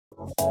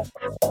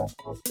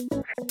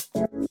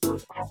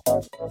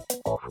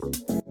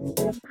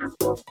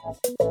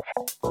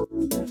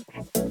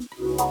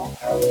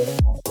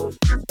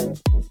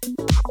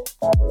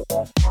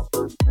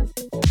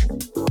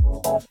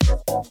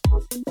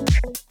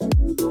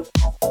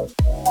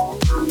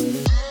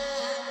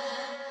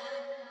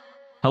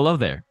Hello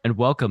there, and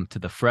welcome to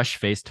the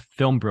Fresh-Faced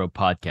Film Bro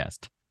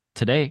podcast.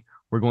 Today,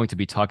 we're going to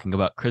be talking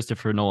about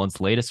Christopher Nolan's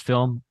latest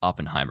film,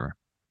 Oppenheimer.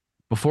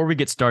 Before we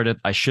get started,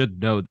 I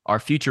should note our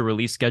future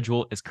release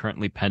schedule is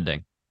currently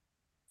pending.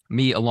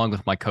 Me, along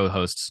with my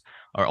co-hosts,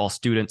 are all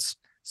students,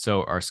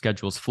 so our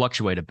schedules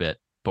fluctuate a bit,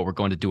 but we're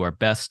going to do our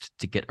best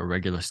to get a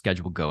regular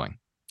schedule going.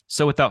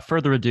 So without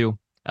further ado,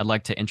 I'd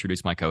like to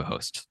introduce my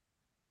co-hosts.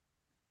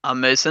 I'm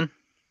Mason.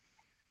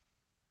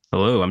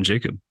 Hello, I'm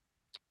Jacob.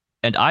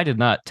 And I did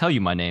not tell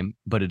you my name,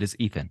 but it is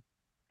Ethan.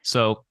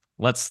 So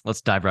let's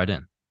dive right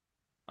in.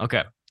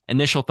 Okay.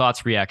 Initial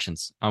thoughts,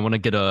 reactions. I want to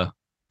get a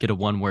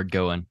one word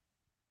going.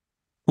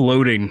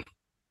 Floating.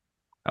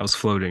 I was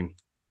floating.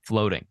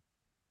 Floating.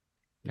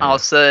 I'll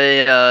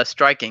say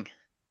striking.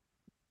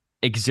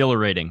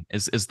 Exhilarating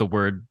is the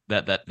word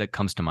that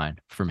comes to mind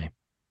for me.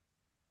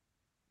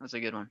 That's a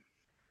good one.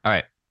 All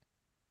right.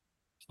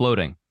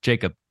 Floating.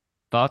 Jacob,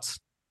 thoughts?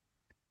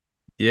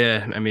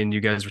 Yeah, I mean, you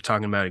guys were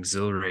talking about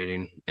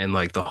exhilarating, and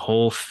like the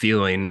whole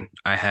feeling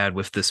I had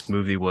with this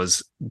movie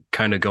was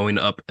kind of going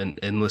up an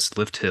endless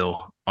lift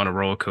hill on a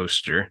roller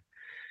coaster.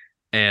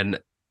 And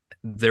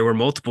there were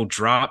multiple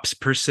drops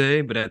per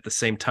se, but at the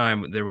same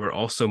time, there were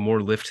also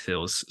more lift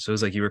hills. So it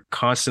was like you were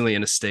constantly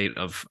in a state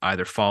of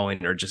either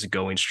falling or just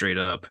going straight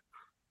up.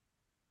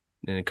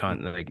 And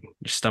like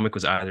your stomach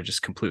was either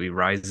just completely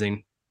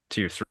rising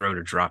to your throat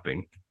or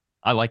dropping.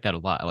 I like that a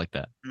lot. I like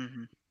that.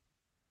 Mm-hmm.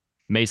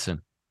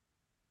 Mason.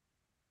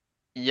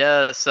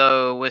 Yeah,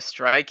 so with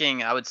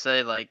striking, I would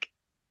say like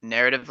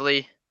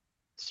narratively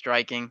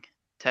striking.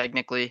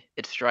 Technically,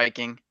 it's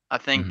striking. I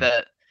think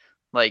that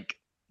like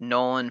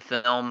Nolan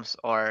films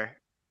are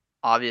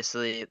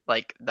obviously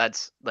like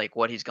that's like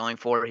what he's going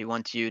for. He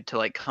wants you to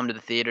like come to the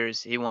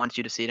theaters. He wants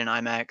you to see it in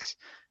IMAX.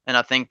 And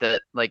I think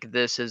that like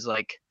this is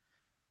like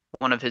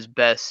one of his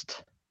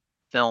best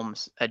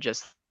films at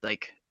just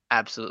like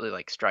absolutely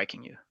like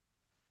striking you.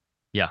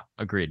 Yeah,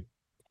 agreed.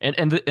 And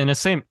in a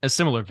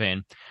similar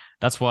vein,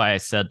 that's why I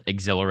said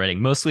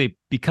exhilarating, mostly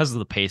because of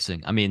the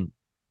pacing. I mean,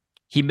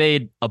 he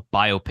made a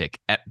biopic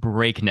at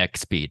breakneck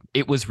speed.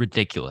 It was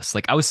ridiculous.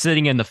 Like I was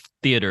sitting in the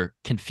theater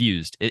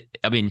confused.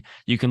 I mean,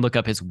 you can look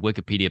up his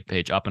Wikipedia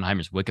page,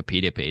 Oppenheimer's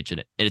Wikipedia page,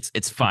 and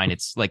it's fine.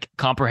 It's like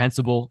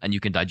comprehensible and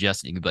you can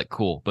digest it. You can be like,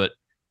 cool. But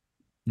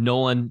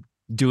Nolan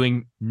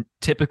doing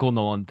typical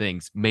Nolan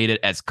things made it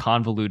as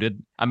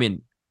convoluted. I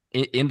mean,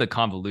 in the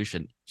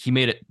convolution, he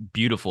made it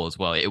beautiful as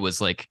well. It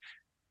was like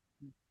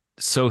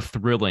so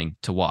thrilling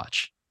to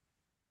watch.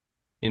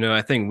 You know,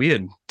 I think we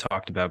had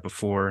talked about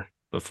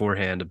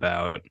beforehand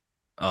about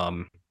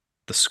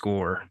the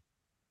score,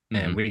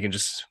 and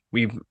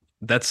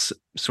that's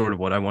sort of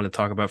what I want to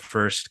talk about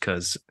first,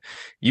 because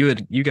you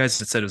guys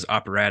had said it was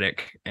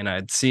operatic, and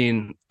I'd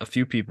seen a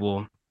few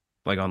people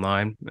like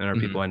online and our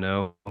people I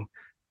know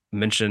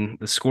mention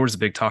the score is a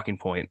big talking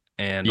point,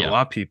 and a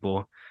lot of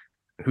people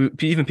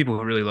even people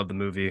who really love the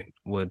movie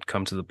would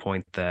come to the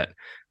point that,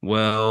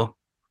 well,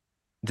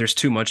 there's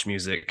too much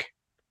music,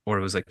 or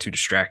it was like too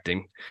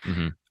distracting.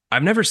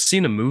 I've never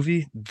seen a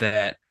movie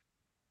that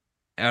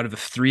out of a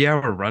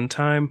 3-hour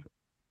runtime,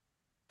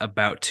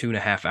 about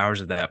 2.5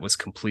 hours of that was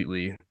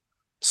completely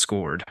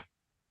scored.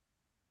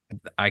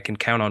 I can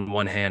count on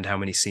one hand how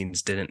many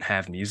scenes didn't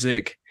have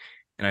music.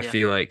 And I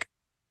feel like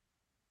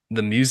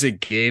the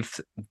music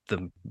gave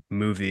the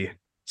movie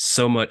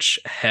so much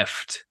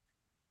heft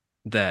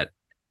that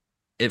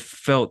it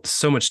felt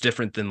so much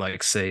different than,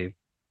 like, say,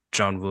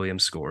 John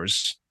Williams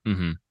scores.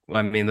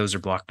 I mean, those are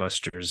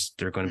blockbusters.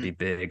 They're going to be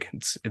big.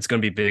 It's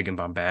going to be big and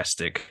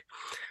bombastic.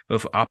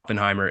 But with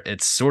Oppenheimer,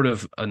 it's sort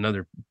of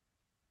another,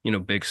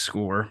 big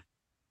score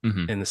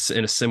in a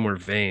similar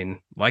vein,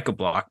 like a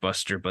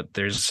blockbuster. But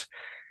there's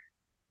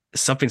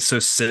something so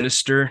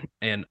sinister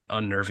and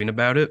unnerving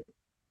about it.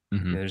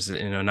 There's,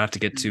 not to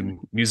get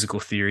too musical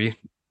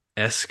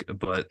theory-esque,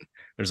 but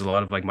there's a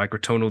lot of like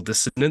microtonal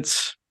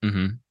dissonance.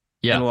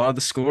 Yeah, and a lot of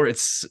the score,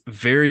 it's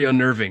very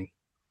unnerving.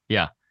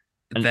 Yeah.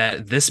 And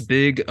that this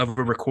big of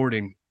a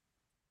recording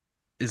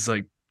is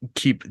like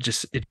it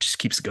just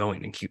keeps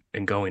going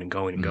and going and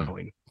going and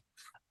going.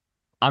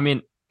 I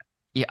mean,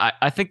 yeah,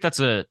 I think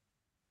that's a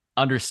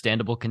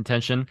understandable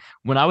contention.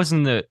 When I was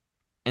in the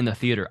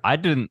theater, I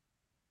didn't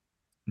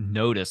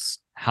notice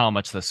how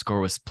much the score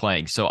was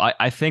playing. So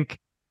I think,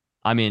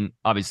 I mean,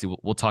 obviously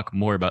we'll talk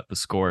more about the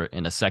score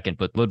in a second,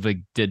 but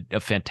Ludwig did a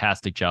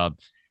fantastic job.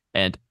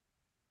 And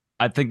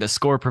I think the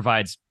score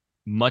provides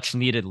much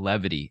needed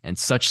levity and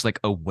such like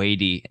a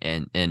weighty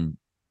and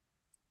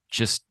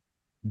just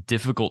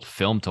difficult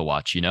film to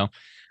watch,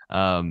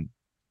 I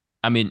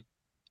mean,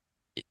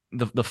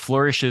 the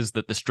flourishes,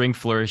 that the string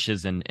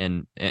flourishes and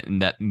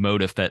that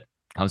motif that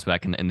comes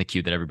back in the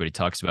cue that everybody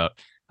talks about.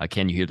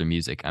 Can you hear the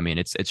music? I mean,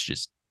 it's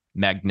just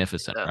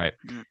magnificent, right?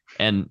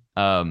 And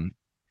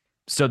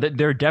so that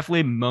there are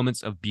definitely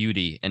moments of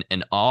beauty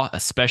and awe,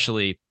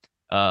 especially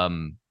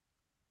um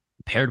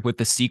paired with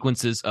the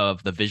sequences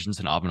of the visions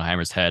in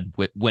Oppenheimer's head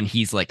when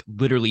he's like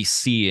literally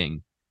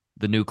seeing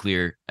the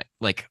nuclear,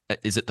 like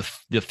is it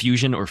the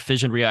fusion or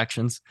fission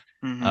reactions?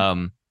 Hmm.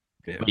 Um,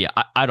 Yeah. but yeah,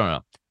 I don't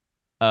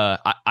know.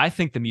 I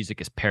think the music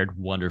is paired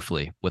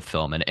wonderfully with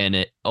film, and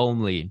it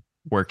only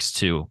works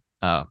to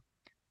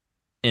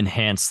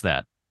enhance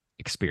that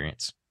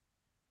experience.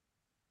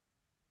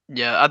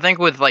 Yeah, I think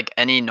with like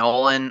any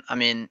Nolan, I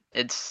mean,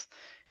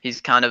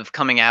 he's kind of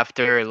coming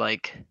after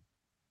like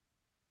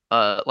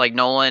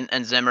Nolan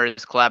and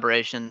Zimmer's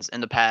collaborations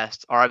in the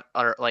past are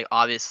like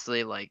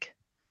obviously like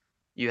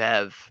you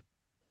have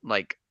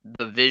like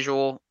the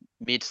visual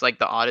meets like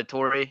the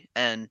auditory,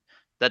 and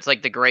that's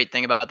like the great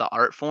thing about the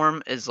art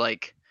form is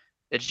like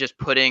it's just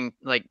putting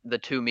like the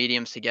two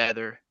mediums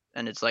together,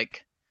 and it's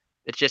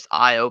just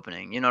eye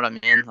opening, you know what I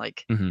mean?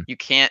 Like Hmm. you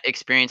can't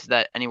experience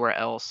that anywhere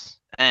else.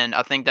 And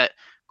I think that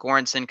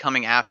Goranson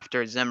coming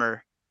after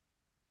Zimmer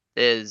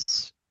is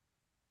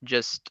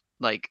just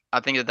like I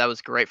think that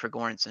was great for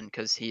Goranson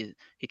because he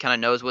kind of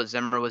knows what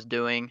Zimmer was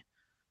doing,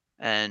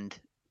 and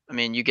I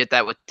mean you get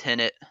that with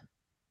Tenet,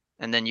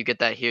 and then you get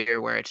that here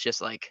where it's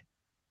just like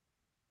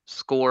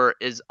score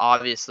is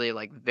obviously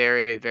like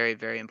very very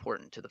very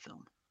important to the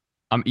film.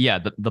 Yeah,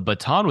 the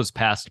baton was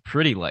passed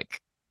pretty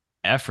like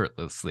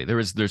effortlessly.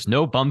 There's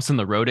no bumps in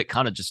the road. It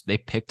kind of just they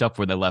picked up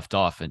where they left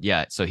off, and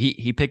yeah, so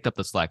he picked up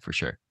the slack for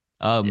sure.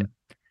 Yeah.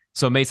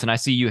 So Mason, I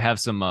see you have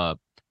some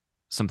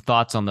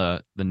thoughts on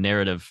the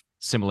narrative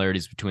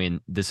similarities between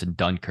this and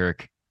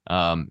Dunkirk,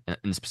 and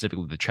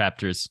specifically the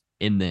chapters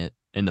in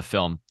the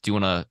film. Do you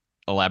want to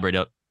elaborate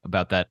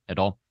about that at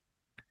all?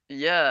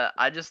 Yeah,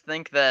 I just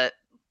think that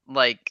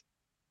like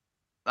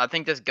I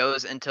think this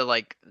goes into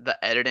like the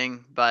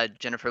editing by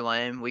Jennifer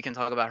Lame. We can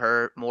talk about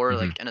her more Hmm.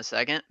 like in a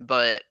second,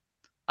 but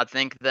I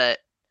think that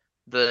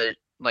the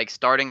like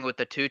starting with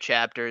the two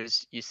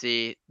chapters, you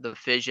see the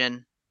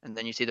fission and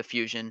then you see the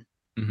fusion.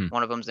 Hmm.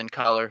 One of them's in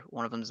color,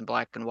 one of them's in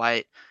black and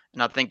white.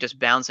 And I think just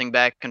bouncing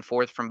back and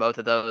forth from both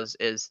of those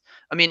is,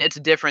 I mean, it's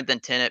different than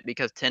Tenet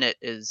because Tenet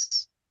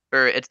is,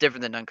 or it's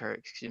different than Dunkirk,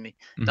 excuse me.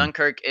 Hmm.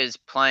 Dunkirk is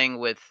playing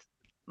with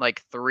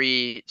like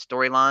three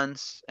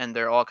storylines and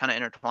they're all kind of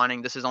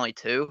intertwining. This is only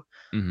two,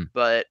 Hmm.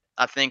 but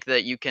I think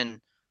that you can,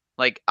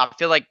 like, I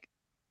feel like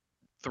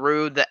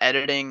through the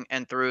editing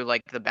and through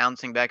like the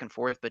bouncing back and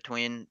forth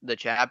between the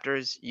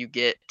chapters,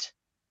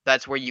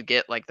 that's where you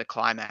get like the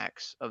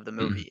climax of the Hmm.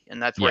 movie,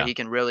 and that's where Yeah. he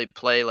can really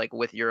play like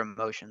with your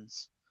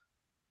emotions.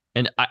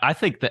 And I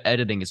think the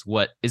editing is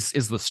what is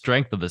the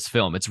strength of this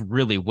film. It's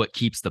really what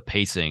keeps the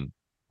pacing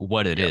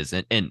what it Yep. is,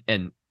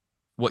 and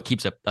what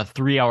keeps a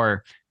 3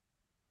 hour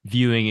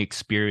viewing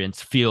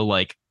experience feel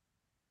like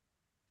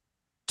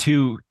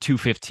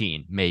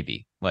 2:15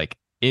 maybe. Like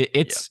Yep.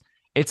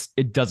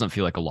 it doesn't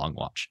feel like a long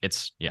watch.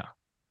 It's yeah,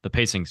 the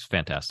pacing's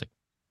fantastic.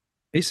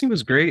 Pacing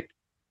was great.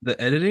 The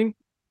editing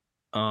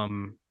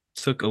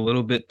took a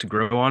little bit to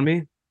grow on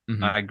me.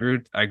 Hmm. I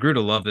grew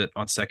to love it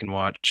on second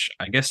watch.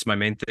 I guess my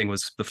main thing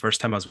was the first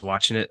time I was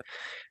watching it,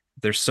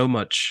 there's so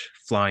much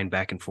flying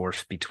back and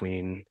forth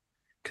between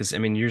because I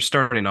mean you're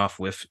starting off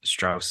with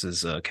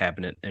Strauss's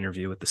cabinet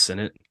interview with the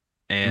Senate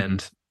Hmm.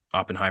 and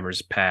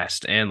Oppenheimer's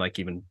past and like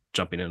even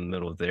jumping in the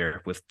middle of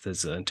there with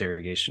his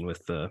interrogation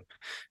with the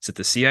is it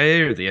the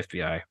CIA or the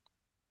FBI?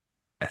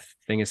 I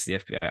think it's the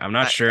FBI. I'm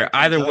not I sure. couldn't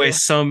Either tell way, you.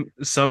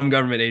 some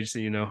government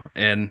agency,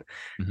 and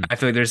Hmm. I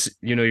feel like there's,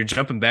 you're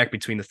jumping back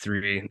between the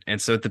three. And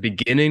so at the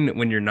beginning,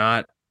 when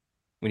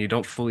you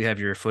don't fully have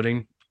your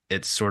footing,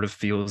 it sort of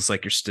feels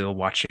like you're still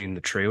watching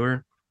the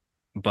trailer.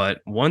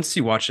 But once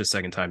you watch the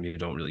second time, you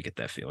don't really get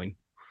that feeling.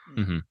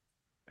 Mm. Hmm.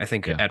 I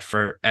think Yeah,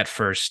 at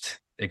first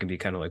it can be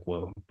kind of like,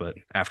 whoa, but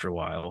after a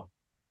while,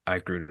 I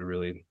grew to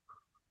really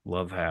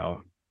love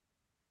how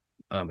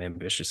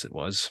ambitious it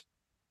was.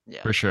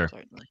 Yeah, for sure.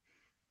 certainly.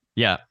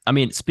 Yeah, I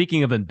mean,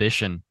 speaking of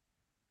ambition,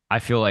 I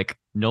feel like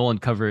Nolan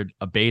covered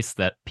a base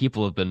that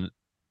people have been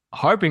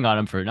harping on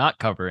him for not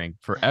covering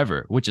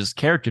forever, which is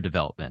character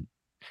development.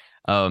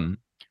 Um,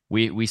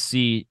 we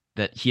see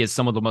that he has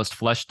some of the most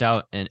fleshed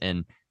out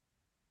and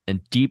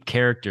deep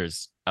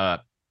characters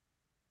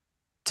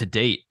to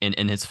date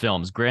in his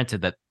films.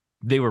 Granted that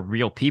they were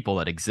real people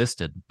that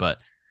existed, but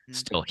Mm.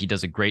 still, he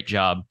does a great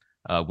job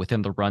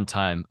within the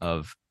runtime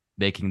of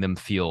making them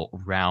feel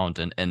round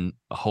and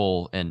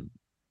whole and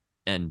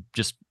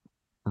just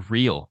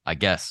real, I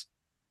guess.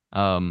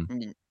 Um,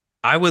 Mm.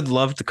 I would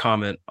love to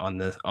comment on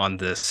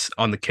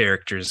the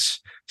characters.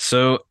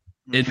 So,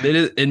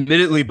 Mm.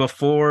 admittedly,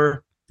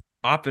 before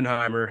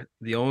Oppenheimer,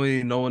 the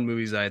only Nolan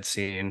movies I had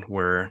seen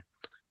were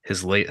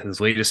his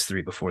latest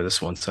three before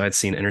this one. So I'd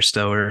seen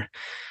Interstellar,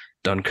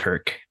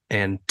 Dunkirk,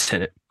 and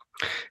Tenet.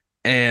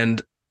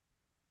 And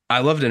I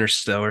loved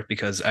Interstellar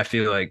because I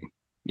feel like,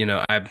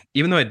 I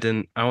even though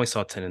I only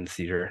saw Tenet in the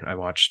theater. I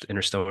watched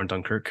Interstellar and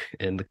Dunkirk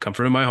in the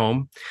comfort of my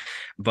home,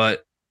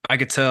 but I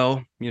could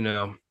tell,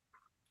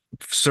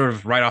 sort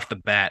of right off the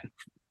bat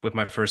with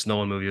my first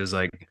Nolan movie was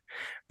like,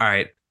 all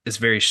right, it's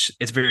very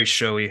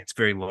showy, it's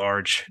very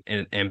large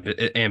and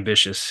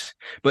ambitious.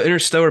 But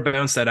Interstellar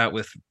balanced that out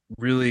with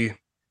really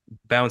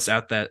balanced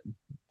out that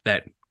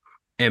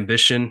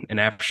ambition and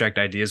abstract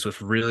ideas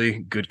with really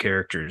good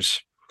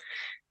characters.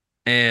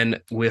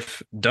 And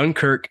with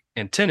Dunkirk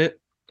and Tenet,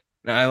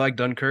 now, I like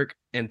Dunkirk,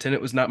 and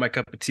Tenet was not my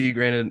cup of tea.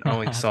 Granted, I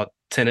only saw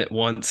Tenet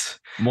once,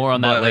 More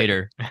on that but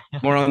later.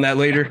 more on that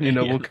later.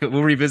 Yeah.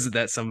 We'll revisit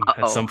that at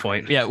Uh-oh. some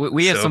point. Yeah,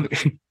 we have So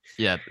some.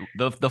 Yeah,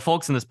 the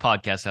folks in this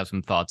podcast have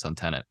some thoughts on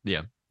Tenet.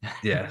 Yeah.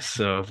 yeah,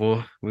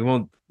 so we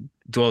won't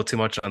dwell too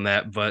much on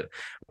that. But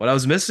what I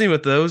was missing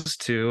with those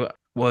two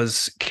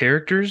was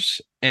characters,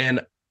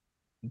 and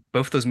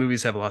both those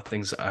movies have a lot of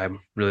things I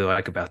really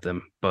like about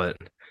them. But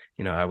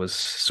I was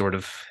sort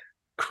of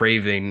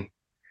craving.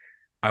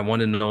 I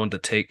wanted Nolan to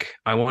take.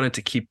 I wanted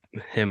to keep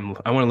him.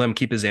 I want to let him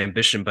keep his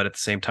ambition, but at the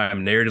same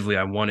time, narratively,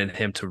 I wanted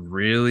him to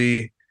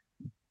really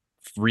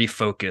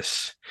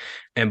refocus.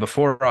 And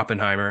before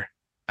Oppenheimer,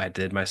 I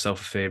did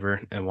myself a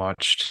favor and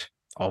watched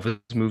all of his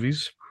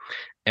movies.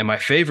 And my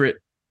favorite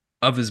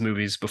of his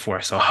movies before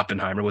I saw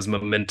Oppenheimer was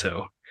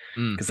Memento,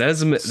 because that is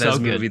So a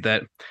movie good.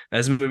 that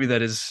is a movie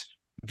that is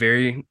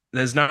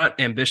not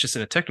ambitious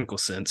in a technical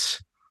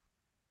sense,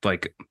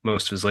 like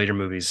most of his later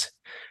movies,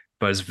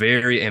 but is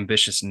very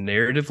ambitious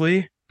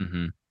narratively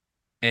Hmm.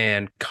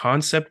 and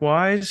concept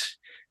wise.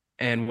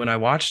 And when I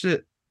watched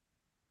it,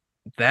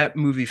 that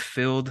movie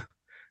filled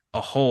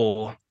a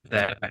hole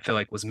that I feel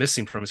like was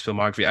missing from his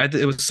filmography.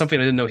 It was something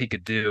I didn't know he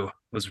could do.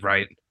 Was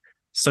write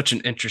such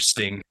an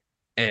interesting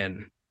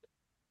and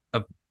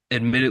a,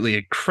 admittedly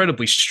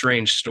incredibly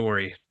strange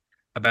story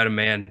about a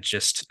man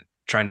just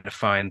trying to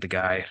find the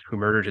guy who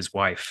murdered his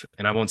wife.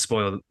 And I won't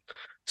spoil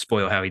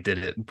how he did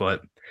it,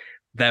 but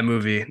that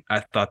movie, I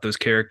thought those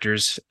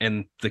characters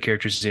and the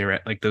characters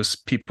like those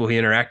people he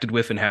interacted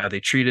with and how they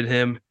treated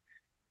him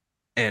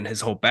and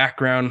his whole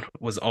background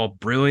was all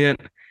brilliant.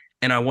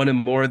 And I wanted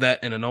more of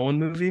that in a Nolan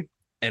movie.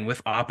 And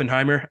with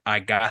Oppenheimer, I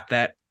got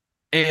that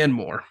and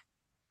more.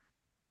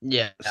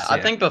 Yeah, So, I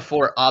yeah. think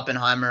before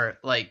Oppenheimer,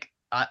 like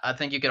I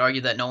think you could argue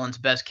that Nolan's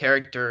best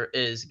character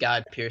is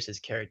Guy Pearce's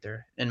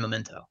character in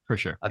Memento. For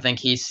sure. I think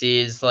he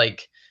sees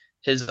like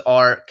his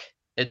arc.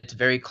 It's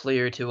very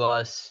clear to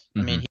us.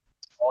 I mean, Hmm. he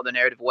has all the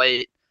narrative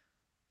weight,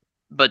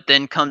 but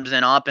then comes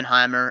in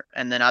Oppenheimer,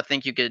 and then I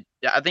think you could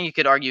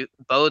argue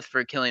both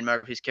for Cillian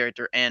Murphy's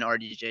character and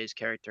RDJ's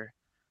character.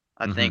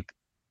 I Hmm. think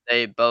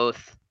they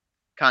both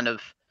kind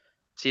of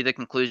see the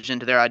conclusion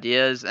to their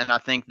ideas, and I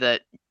think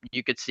that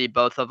you could see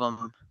both of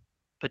them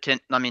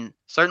I mean,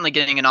 certainly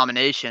getting a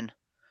nomination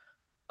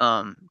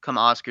come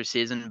Oscar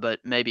season, but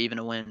maybe even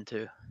a win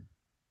too.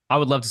 I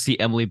would love to see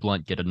Emily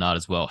Blunt get a nod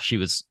as well. She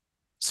was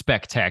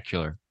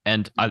spectacular,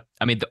 and I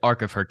mean, the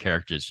arc of her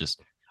character is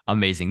just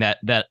amazing.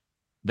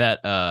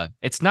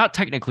 It's not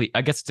technically,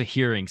 I guess it's a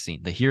hearing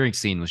scene. The hearing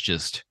scene was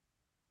just,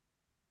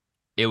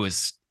 it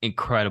was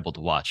incredible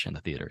to watch in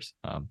the theaters.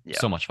 Yeah.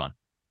 So much fun.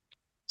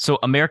 So,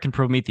 American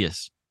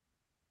Prometheus,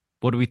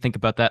 what do we think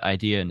about that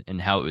idea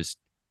and how it was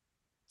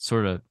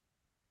sort of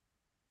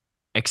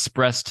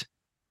expressed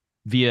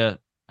via,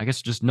 I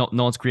guess, just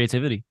Nolan's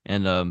creativity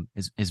and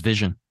his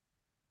vision?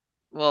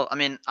 Well, I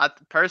mean, I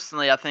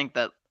think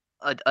that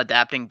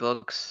adapting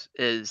books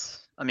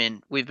is. I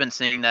mean, we've been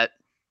seeing that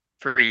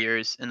for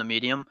years in the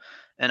medium,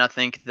 and I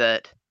think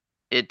that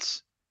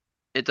it's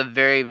it's a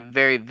very,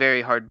 very,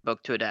 very hard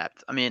book to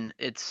adapt. I mean,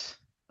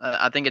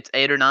 I think it's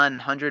 800 or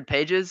 900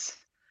 pages,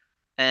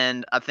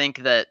 and I think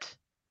that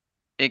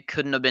it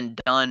couldn't have been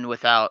done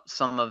without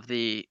some of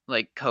the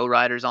like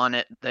co-writers on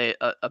it. They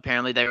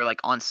apparently they were like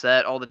on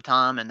set all the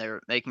time and they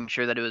were making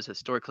sure that it was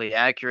historically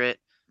accurate.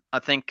 I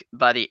think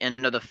by the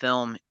end of the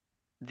film,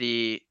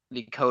 the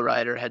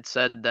co-writer had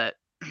said that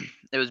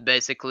it was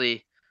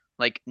basically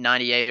like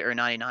 98 or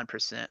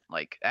 99%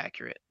 like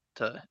accurate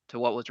to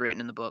what was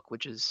written in the book,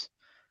 which is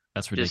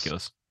That's just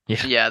ridiculous.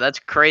 Yeah. yeah, that's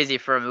crazy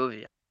for a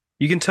movie.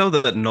 You can tell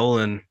that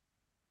Nolan,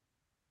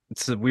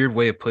 it's a weird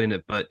way of putting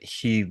it, but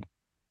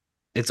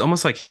it's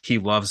almost like he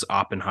loves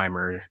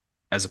Oppenheimer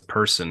as a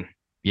person.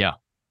 Yeah.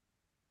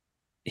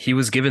 He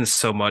was given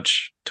so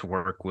much to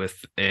work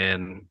with,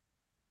 and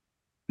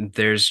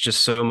there's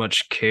just so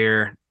much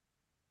care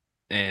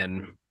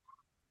and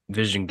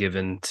vision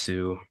given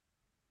to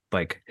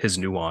like his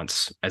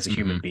nuance as a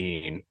human Hmm.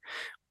 being.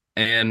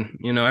 And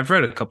I've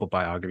read a couple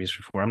biographies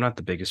before. I'm not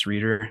the biggest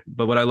reader,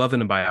 but what I love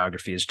in a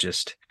biography is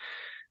just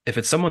if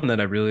it's someone that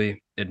I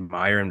really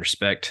admire and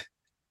respect,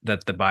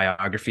 that the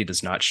biography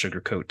does not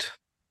sugarcoat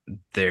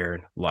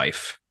their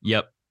life.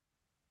 Yep.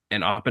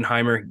 And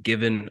Oppenheimer,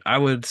 given, I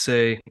would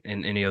say,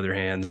 in any other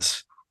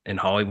hands in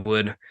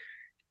Hollywood,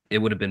 it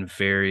would have been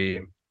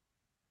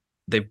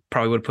they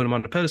probably would have put him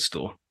on a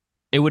pedestal.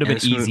 It would have And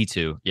been this easy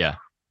to. Yeah.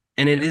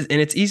 and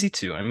it's easy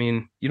to. I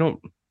mean, the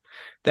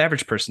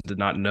average person did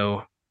not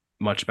know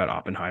much about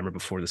Oppenheimer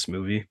before this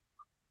movie.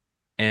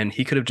 And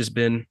he could have just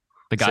been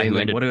The guy saying who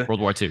like, ended what a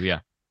World War II. Yeah.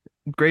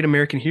 great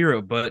American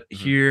hero. But Hmm.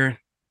 here,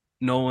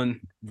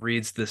 Nolan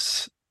reads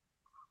this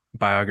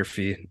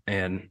biography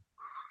and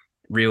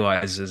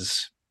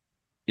realizes,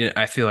 yeah,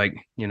 I feel like,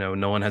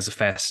 no one has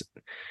a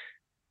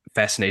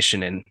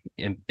fascination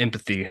and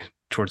empathy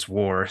towards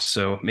war.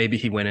 So maybe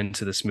he went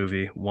into this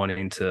movie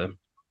wanting to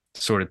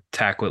sort of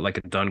tackle it like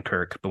a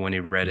Dunkirk, but when he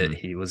read it, Mhm.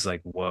 he was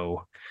like,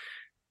 whoa,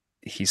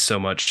 he's so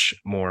much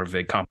more of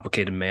a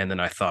complicated man than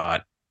I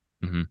thought.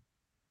 Mhm.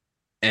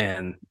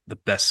 And the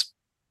best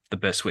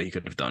way he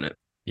could have done it.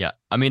 Yeah,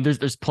 I mean,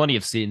 there's plenty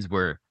of scenes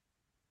where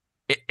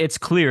it's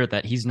clear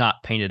that he's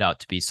not painted out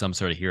to be some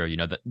sort of hero. You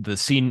know, the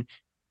scene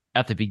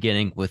at the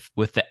beginning with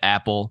the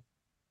apple,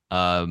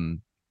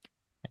 um,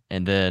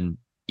 and then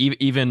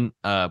even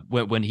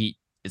when he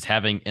is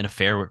having an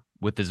affair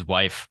with his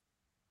wife,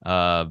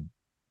 uh,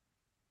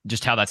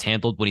 just how that's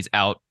handled when he's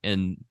out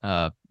in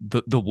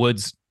the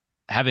woods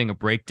having a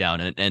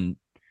breakdown, and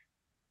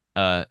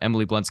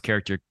Emily Blunt's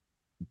character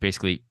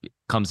basically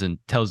comes and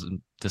tells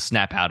him to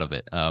snap out of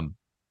it.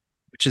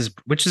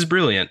 Which is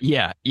brilliant.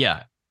 Yeah,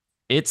 yeah,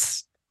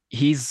 it's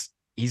he's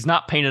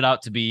not painted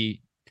out to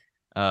be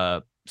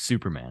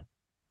Superman.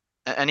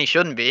 And he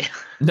shouldn't be.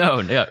 No,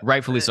 yeah,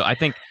 rightfully so. I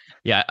think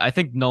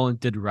Nolan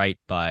did right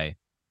by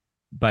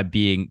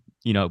being,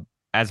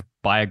 as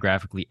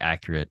biographically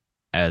accurate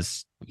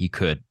as he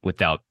could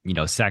without,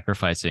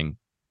 sacrificing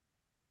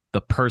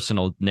the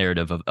personal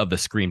narrative of the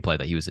screenplay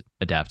that he was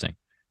adapting.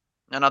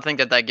 And I think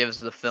that gives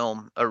the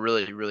film a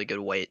really, really good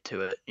weight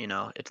to it.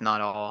 It's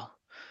not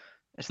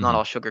Mhm.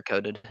 all sugar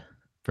coated.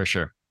 For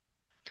sure.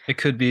 It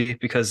could be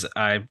because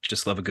I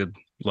just love a good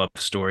love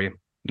story.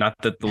 Not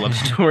that the love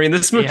story in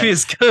this movie Yeah.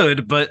 is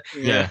good, but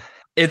Yeah.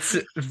 it's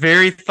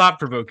very thought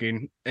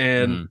provoking.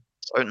 And Mhm.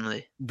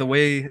 Certainly. the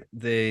way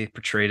they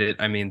portrayed it,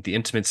 I mean, the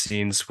intimate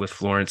scenes with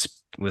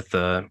Florence, with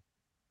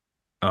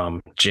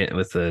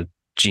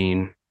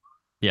Gene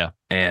Yeah.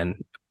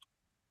 and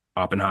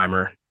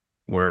Oppenheimer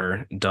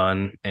were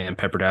done and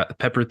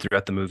peppered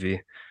throughout the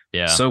movie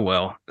Yeah. so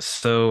well.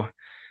 So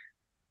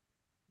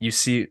you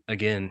see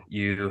again,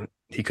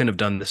 he couldn't have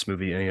done this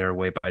movie any other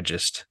way by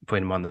just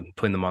putting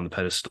them on the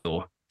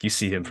pedestal. You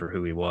see him for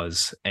who he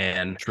was,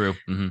 and True.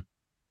 Hmm.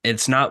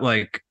 it's not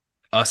like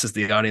us as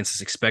the audience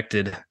is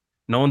expected.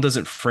 No one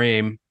doesn't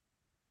frame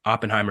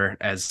Oppenheimer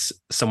as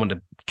someone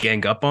to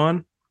gang up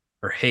on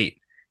or hate.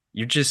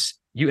 You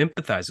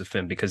empathize with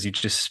him because you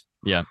just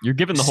Yeah. You're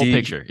given the whole see,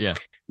 picture. Yeah.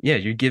 yeah,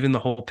 you're given the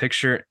whole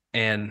picture,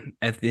 and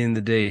at the end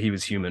of the day, he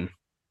was human.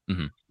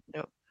 Hmm.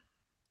 Yep.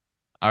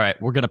 All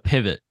right. We're gonna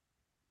pivot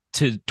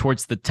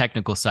towards the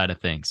technical side of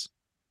things.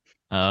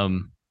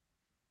 Um,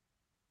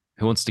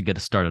 who wants to get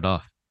us started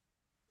off?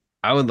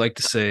 I would like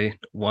to say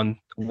one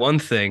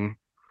thing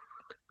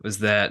was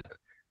that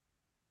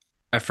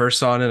I first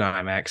saw it in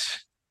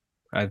IMAX.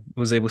 I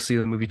was able to see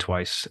the movie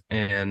twice,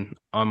 and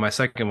on my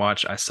second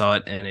watch, I saw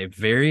it in a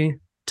very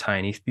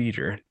tiny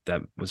theater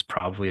that was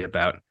probably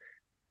about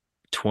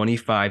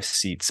 25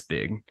 seats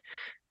big.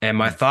 And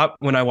my thought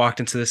when I walked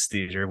into this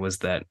theater was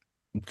that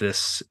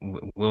this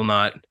will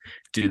not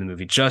do the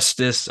movie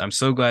justice. I'm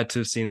so glad to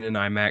have seen it in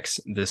IMAX.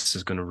 This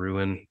is going to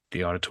ruin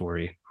the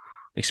auditory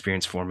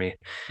experience for me.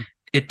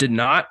 It did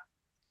not.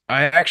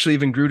 I actually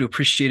even grew to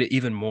appreciate it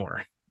even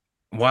more.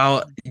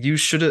 While you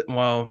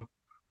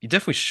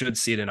definitely should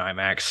see it in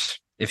IMAX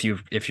if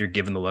you're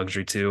given the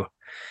luxury to.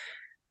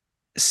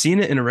 Seeing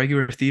it in a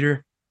regular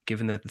theater,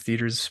 given that the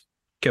theater's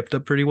kept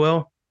up pretty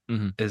well,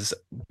 Hmm. is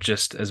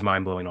just as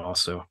mind blowing.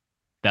 Also,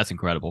 That's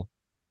incredible.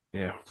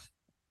 yeah.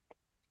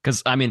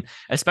 Because I mean,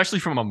 especially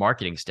from a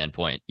marketing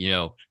standpoint,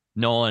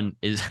 Nolan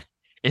is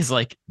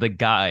like the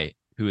guy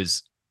who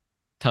is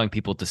telling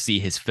people to see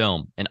his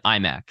film in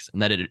IMAX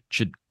and that it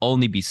should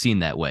only be seen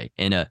that way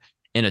in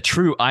a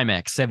true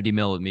IMAX 70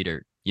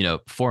 millimeter,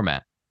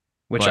 format.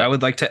 Which I But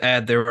would like to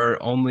add, there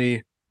are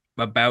only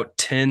about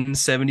 10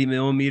 70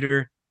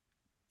 millimeter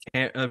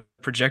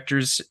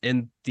projectors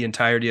in the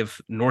entirety of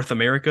North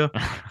America.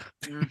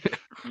 Mm,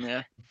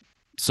 yeah.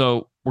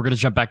 so we're gonna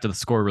jump back to the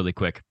score really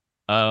quick.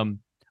 Um,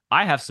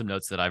 I have some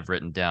notes that I've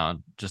written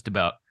down just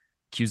about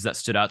cues that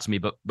stood out to me.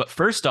 But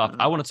first off,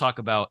 I want to talk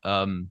about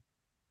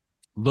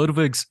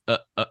Ludwig's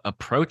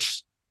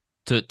approach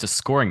to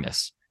scoring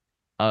this.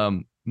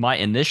 My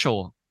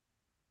initial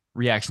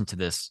reaction to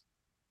this,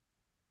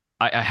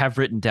 I have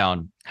written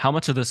down how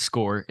much of the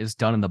score is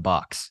done in the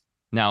box.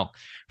 Now,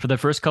 for the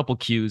first couple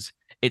cues,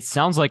 it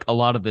sounds like a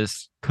lot of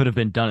this could have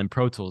been done in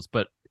Pro Tools,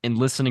 but in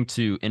listening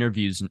to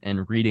interviews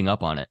and reading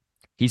up on it,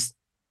 he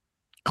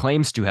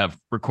claims to have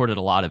recorded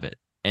a lot of it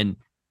and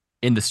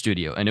in the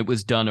studio, and it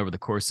was done over the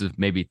course of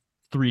maybe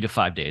 3 to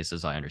 5 days,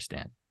 as I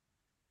understand.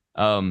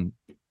 Um,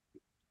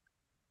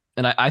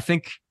 and I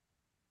think,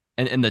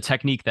 and the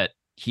technique that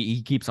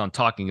he keeps on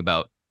talking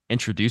about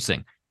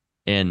introducing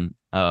in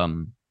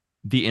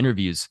the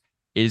interviews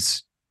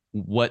is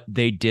what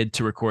they did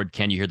to record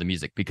 "Can You Hear the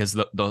Music?" Because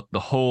the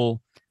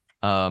whole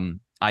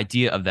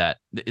idea of that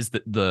is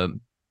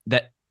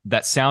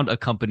that sound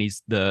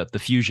accompanies the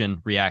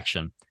fusion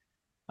reaction,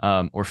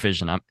 or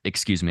fission.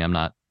 Excuse me, I'm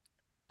not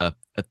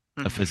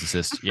a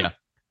physicist. Yeah.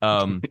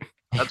 Um,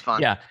 That's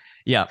fine. yeah,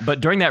 yeah.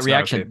 But during that It's not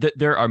reaction, okay.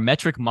 there are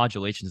metric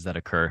modulations that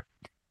occur,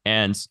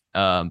 and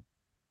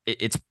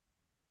it's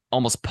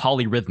almost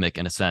polyrhythmic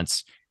in a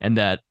sense, and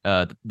that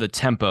the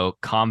tempo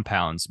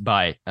compounds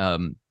by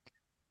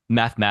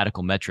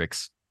mathematical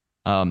metrics.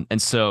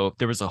 And so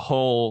there was a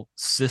whole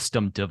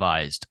system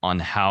devised on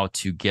how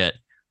to get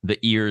the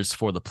ears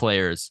for the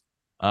players,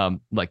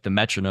 like the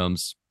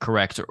metronomes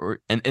correct,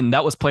 and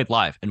that was played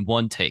live in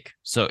one take.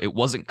 So it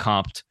wasn't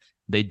comped.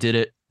 They did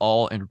it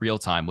all in real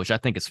time, which I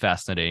think is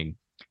fascinating.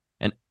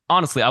 And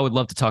honestly, I would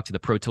love to talk to the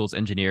Pro Tools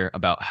engineer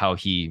about how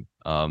he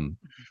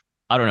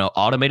I don't know,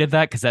 automated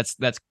that, because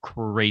that's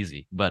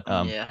crazy. But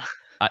Yeah.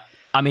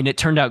 I mean, it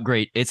turned out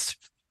great. It's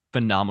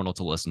phenomenal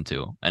to listen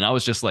to, and I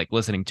was just like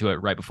listening to it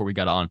right before we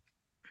got on,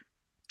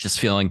 just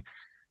feeling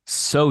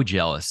so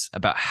jealous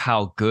about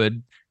how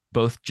good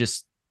both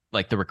just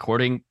like the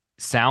recording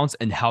sounds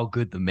and how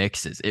good the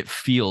mix is. It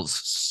feels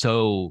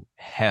so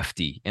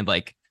hefty, and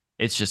like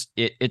it's just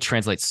it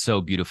translates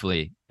so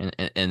beautifully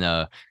in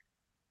a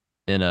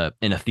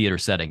theater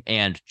setting,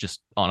 and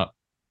just on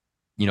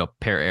a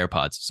pair of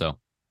AirPods. So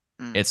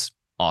Mm. it's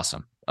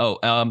awesome. Oh,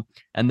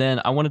 and then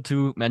I wanted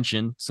to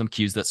mention some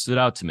cues that stood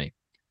out to me.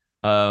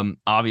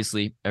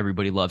 Obviously,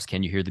 everybody loves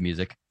 "Can You Hear the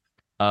Music?"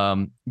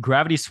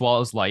 Gravity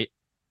Swallows Light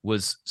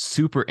was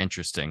super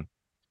interesting.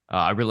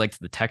 I really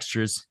liked the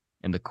textures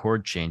and the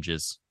chord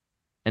changes.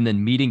 And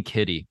then Meeting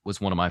Kitty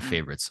was one of my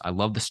favorites. I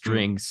love the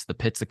strings, the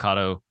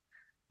pizzicato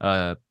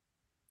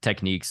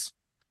techniques,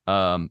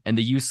 and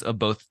the use of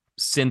both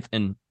synth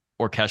and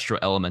orchestral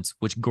elements,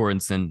 which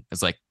Goranson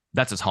is like,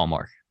 that's his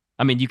hallmark.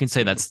 I mean, you can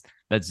say that's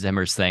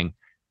Zimmer's thing,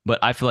 but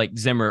I feel like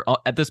Zimmer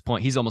at this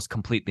point, he's almost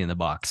completely in the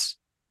box.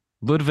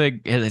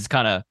 Ludwig has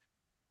kind of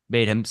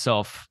made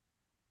himself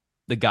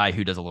the guy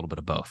who does a little bit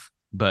of both.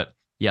 But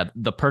yeah,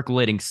 the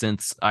percolating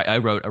synths I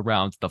wrote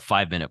around the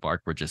 5 minute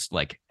mark were just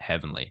like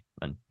heavenly.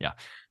 And yeah,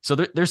 so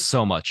there's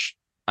so much.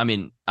 I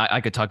mean,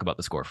 I could talk about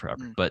the score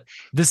forever, but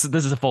this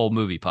is a full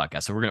movie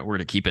podcast, so we're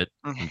gonna keep it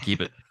and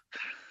keep it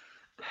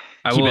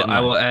I keep will it in I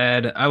mind. will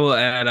add I will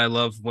add I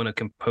love when a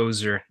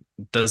composer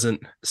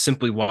doesn't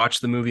simply watch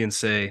the movie and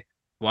say,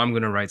 "Well, I'm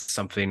going to write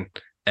something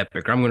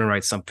epic, or I'm going to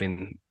write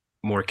something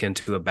more akin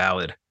to a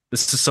ballad."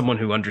 This is someone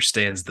who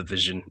understands the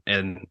vision,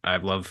 and I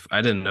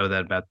didn't know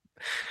that about,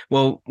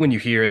 well, when you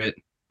hear it,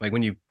 like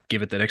when you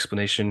give it that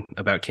explanation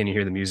about "Can You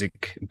Hear the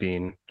Music"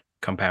 being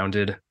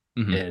compounded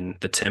Mhm. in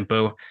the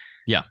tempo,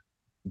 Yeah.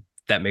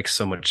 that makes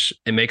so much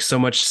it makes so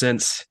much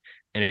sense,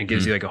 and it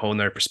gives Mhm. you like a whole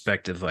nother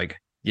perspective. Like,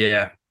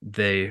 yeah,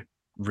 they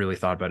really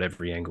thought about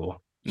every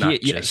angle,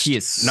 He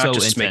is not so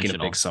just making a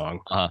big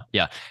intentional. song.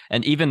 Yeah.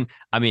 And even,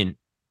 I mean,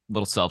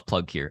 little self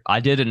plug here. I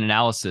did an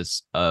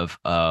analysis of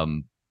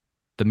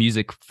the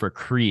music for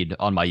Creed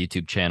on my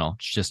YouTube channel.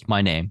 It's just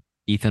my name,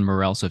 Ethan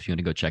Morel. So if you want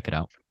to go check it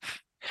out.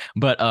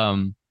 But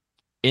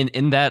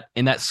in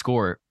that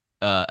score,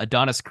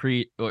 Adonis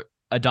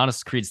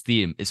Creed's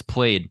theme is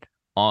played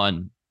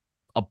on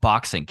a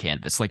boxing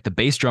canvas. Like the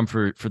bass drum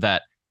for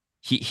that,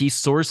 he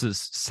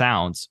sources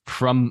sounds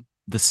from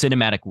the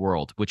cinematic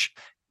world, which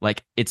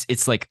like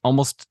it's like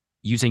almost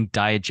using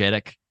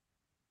diegetic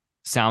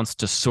sounds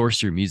to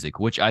source your music,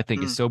 which I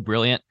think is Mm. so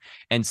brilliant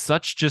and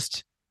such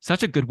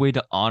a good way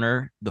to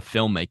honor the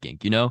filmmaking,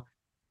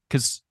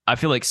 because I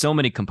feel like so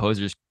many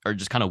composers are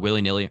just kind of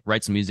willy nilly,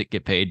 write some music,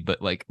 get paid,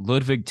 but like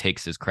Ludwig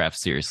takes his craft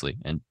seriously,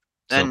 and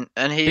so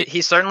And he it.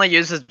 he certainly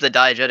uses the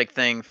diegetic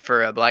thing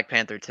for Black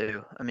Panther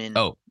too. I mean,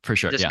 Oh, for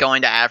sure, just yeah.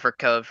 going to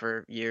Africa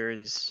for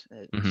years.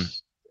 Hmm.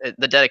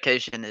 The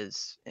dedication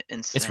is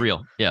It's insane.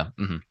 real, yeah.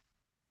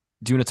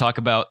 Do you want to talk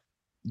about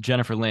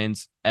Jennifer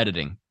Lane's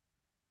editing?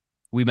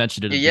 We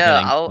mentioned it at the Yeah,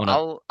 beginning. I'll Want to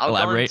I'll I'll go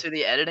elaborate? into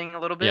the editing a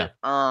little Yeah.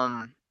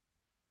 bit.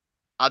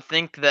 I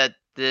think that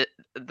the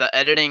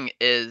editing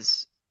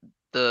is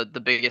the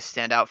biggest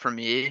standout for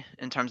me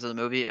in terms of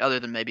the movie, other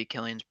than maybe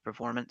Killian's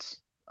performance.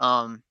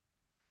 Um,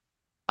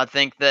 I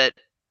think that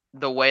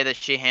the way that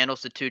she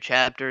handles the two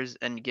chapters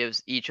and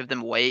gives each of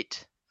them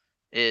weight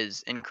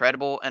is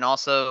incredible, and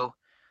also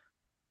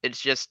it's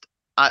just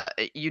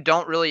you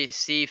don't really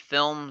see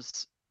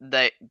films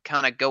that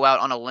kind of go out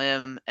on a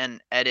limb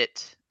and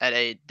edit at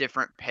a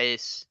different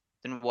pace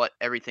than what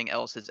everything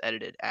else is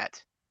edited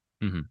at,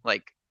 Hmm.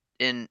 like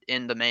in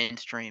the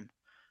mainstream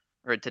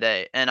or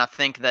today. And I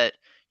think that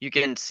you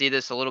can see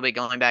this a little bit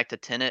going back to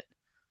Tenet.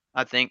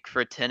 I think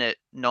for Tenet,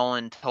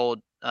 Nolan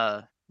told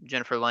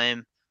Jennifer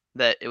Lame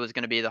that it was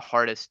going to be the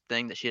hardest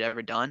thing that she'd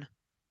ever done,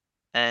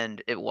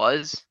 and it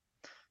was.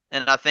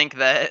 And I think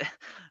that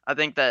I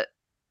think that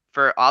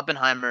for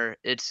Oppenheimer,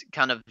 it's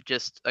kind of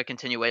just a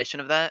continuation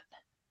of that.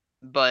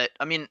 But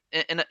I mean,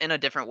 in a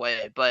different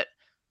way. But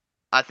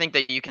I think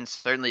that you can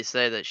certainly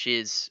say that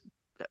she's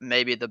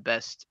maybe the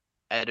best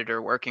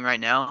editor working right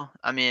now.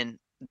 I mean,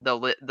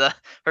 the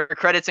her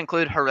credits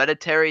include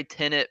Hereditary,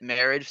 Tenet,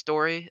 Marriage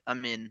Story. I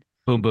mean,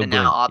 Boom, boom, and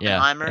now boom. Yeah.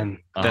 Oppenheimer. And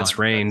Come Uh-huh. that's on,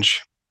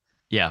 range.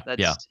 Yeah.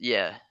 Yeah.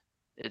 yeah,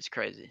 it's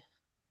crazy.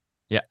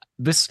 Yeah.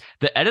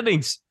 The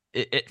editing's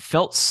it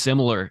felt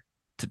similar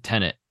to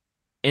Tenet.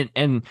 And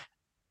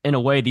in a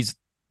way,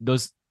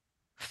 those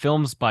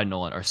films by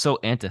Nolan are so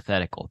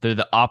antithetical. They're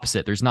the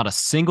opposite. There's not a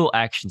single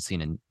action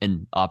scene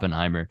in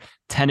Oppenheimer.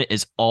 Tenet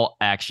is all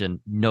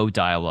action, no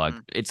dialogue.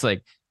 Mm, It's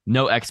like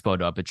no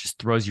expo up. It just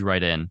throws you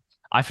right in.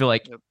 I feel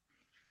like Yep.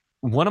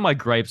 one of my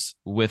gripes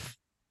with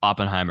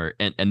Oppenheimer,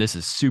 and this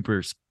is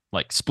super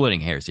like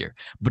splitting hairs here,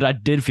 but I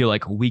did feel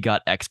like we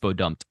got expo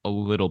dumped a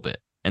little bit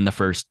in the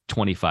first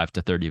 25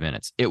 to 30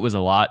 minutes. It was a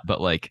lot,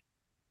 but like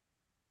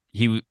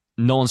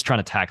Nolan's trying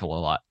to tackle a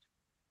lot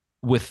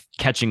with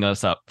catching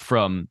us up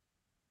from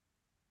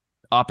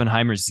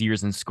Oppenheimer's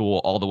years in school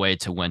all the way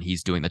to when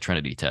he's doing the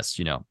Trinity test.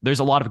 There's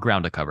a lot of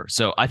ground to cover.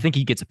 So I think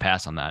he gets a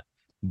pass on that.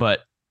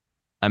 But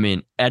I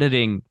mean,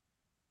 editing,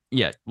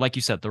 yeah, like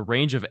you said, the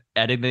range of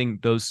editing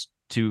those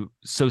two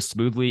so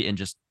smoothly and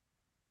just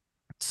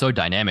so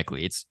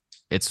dynamically, it's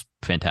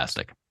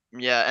fantastic.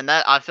 Yeah, and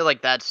that I feel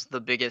like that's the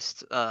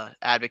biggest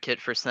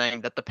advocate for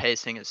saying that the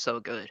pacing is so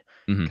good.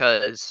 Mm-hmm.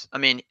 Because I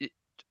mean,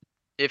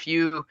 if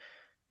you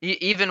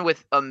even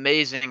with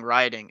amazing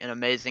writing and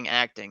amazing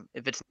acting,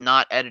 if it's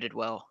not edited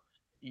well,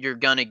 you're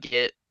gonna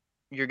get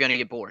you're gonna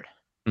get bored.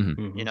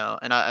 Mm-hmm. You know,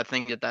 and I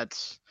think that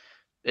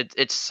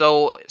it's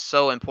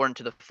so important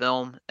to the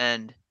film,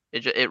 and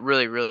it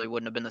really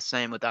wouldn't have been the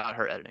same without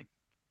her editing.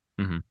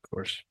 Mm-hmm. Of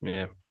course.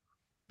 Yeah.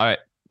 All right.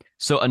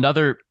 So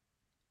another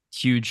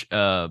huge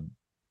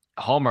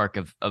hallmark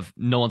of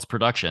Nolan's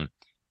production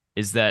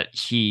is that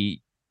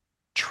he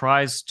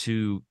tries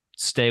to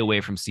stay away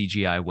from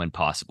CGI when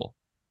possible.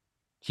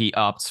 He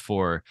opts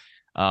for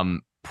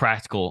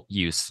practical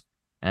use,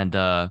 and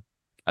I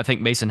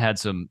think Mason had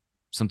some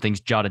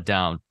things jotted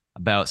down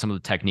about some of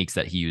the techniques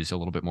that he used a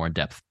little bit more in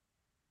depth.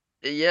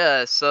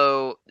 Yeah,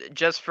 so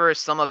just for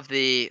some of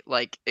the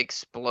like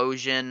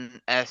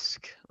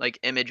explosion-esque like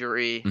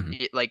imagery,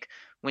 Mm-hmm. like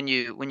when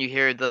you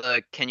hear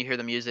the can you hear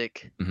the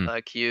music Mm-hmm.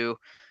 cue,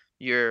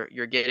 you're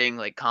getting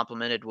like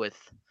complimented with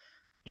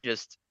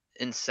just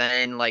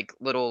insane like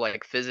little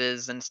like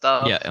fizzes and Yeah.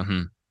 stuff.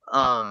 Mm-hmm.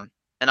 Um,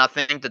 and I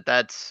think that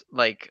that's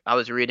like I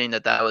was reading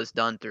that that was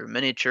done through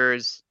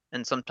miniatures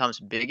and sometimes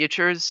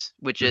bigatures,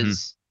 which Mm-hmm.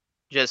 is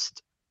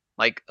just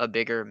like a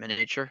bigger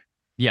miniature.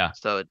 Yeah.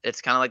 So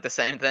it's kind of like the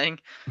same thing.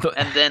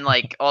 And then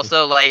like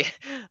also like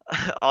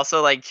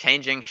also like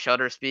changing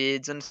shutter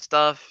speeds and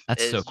stuff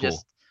That's so is cool.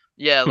 just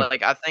yeah,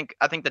 like I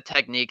think the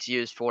techniques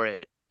used for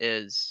it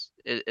is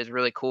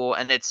really cool.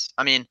 And it's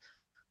I mean,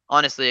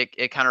 honestly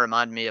it kind of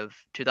reminded me of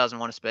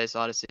 2001 A Space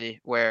Odyssey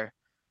where,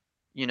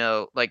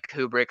 like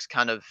Kubrick's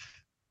kind of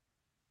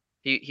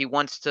he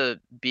wants to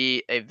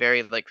be a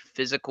very like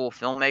physical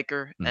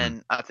filmmaker, Mm-hmm.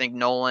 and I think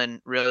Nolan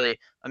really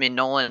I mean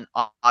Nolan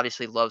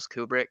obviously loves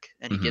Kubrick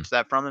and he Mm-hmm. gets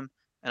that from him,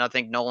 and I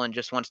think Nolan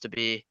just wants to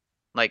be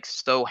like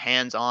so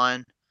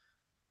hands-on,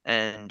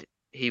 and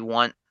he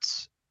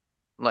wants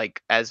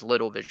like as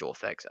little visual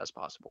effects as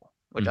possible,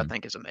 which I Mm-hmm.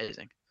 think is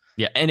amazing.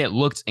 Yeah, and it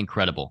looked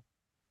incredible.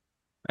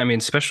 I mean,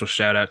 special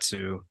shout out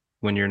to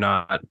when you're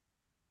not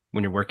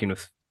when you're working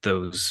with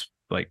those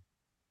like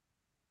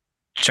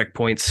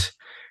checkpoints.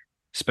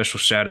 Special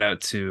shout out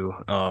to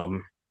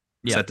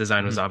Yeah. set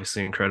design was Mm-hmm.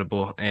 obviously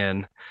incredible.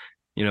 And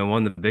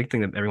one of the big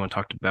thing that everyone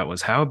talked about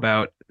was how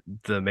about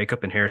the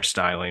makeup and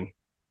hairstyling,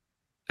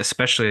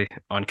 especially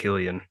on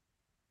Killian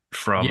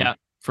from Yeah,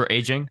 for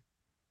aging.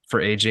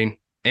 for aging.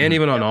 And Mm-hmm.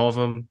 even on Yep. all of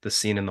them, the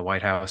scene in the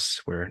White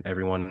House where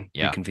everyone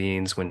Yeah.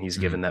 reconvenes when he's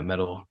Mm-hmm. given that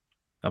Medal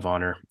of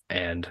Honor,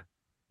 and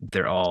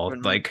they're all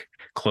Mhm. like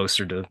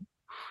closer to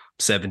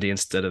 70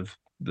 instead of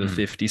the Mm-hmm.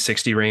 50,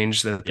 60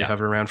 range that they Yeah,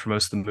 hover around for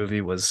most of the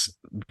movie was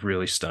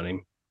really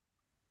stunning.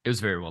 it was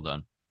very well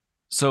done.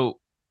 So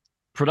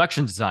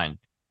production design,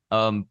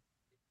 um,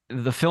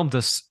 the film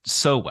does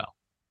so well.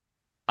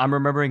 I'm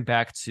remembering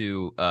back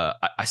to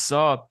I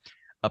saw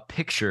a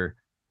picture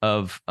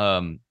of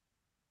a,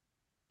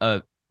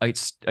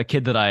 a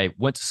kid that I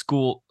went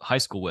to high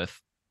school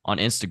with on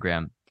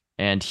Instagram,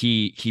 and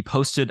he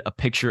posted a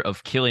picture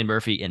of Cillian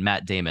Murphy and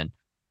Matt Damon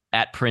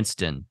at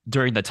Princeton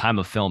during the time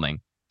of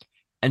filming.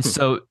 And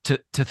so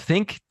to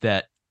think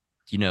that,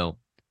 you know,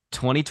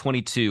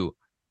 2022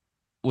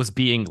 was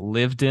being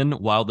lived in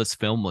while this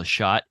film was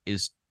shot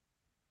is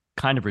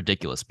kind of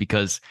ridiculous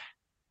because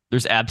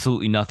there's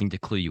absolutely nothing to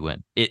clue you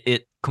in.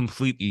 It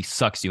completely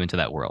sucks you into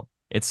that world.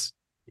 It's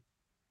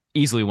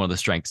easily one of the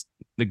strengths,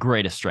 the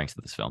greatest strengths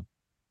of this film.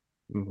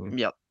 Mhm.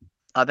 Yep.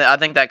 I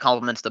think that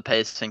complements the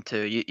pacing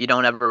too. You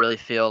don't ever really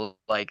feel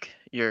like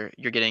you're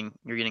getting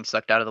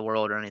sucked out of the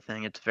world or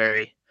anything. It's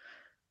very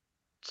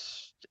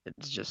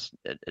it's just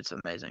it's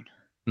amazing.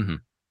 Mm-hmm.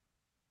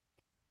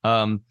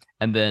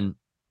 And then,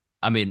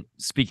 I mean,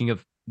 speaking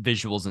of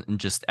visuals and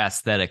just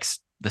aesthetics,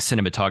 the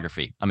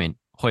cinematography. I mean,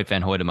 Hoyt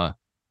van Hoytema,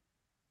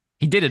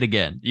 he did it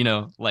again.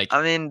 Like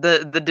I mean,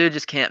 the dude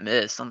just can't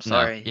miss. I'm no,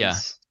 sorry. yeah,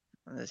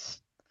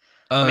 This,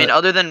 I mean, Uh,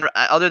 other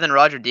than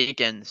Roger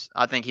Deakins,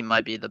 I think he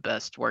might be the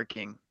best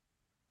working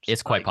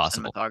it's quite like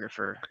possible.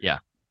 cinematographer Yeah.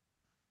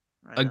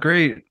 right a now.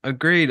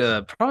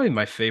 great, probably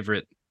my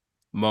favorite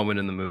moment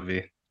in the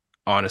movie,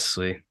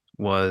 honestly,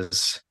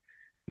 was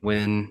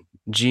when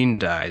Jean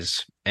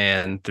dies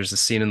and there's a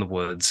scene in the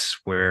woods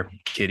where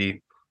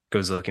Kitty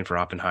goes looking for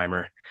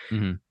Oppenheimer.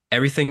 Mm-hmm.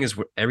 Everything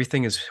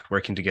is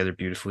working together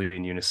beautifully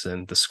in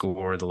unison. The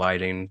score, the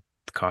lighting,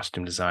 the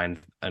costume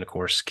design, and of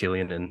course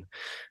Killian and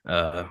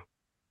uh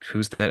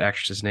who's that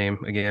actress's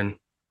name again?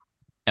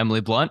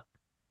 Emily Blunt.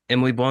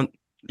 Emily Blunt.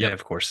 Yeah, Yep.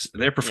 of course.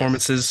 Their Yes.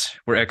 performances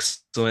were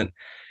excellent.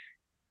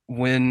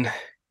 When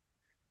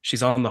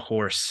she's on the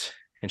horse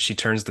and she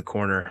turns the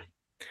corner,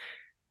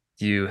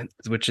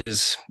 which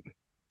is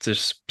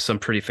just some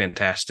pretty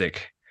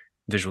fantastic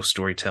visual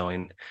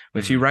storytelling.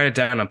 If you Hmm. write it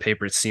down on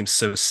paper, it seems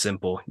so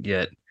simple,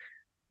 yet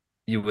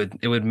it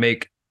would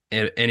make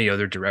any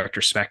other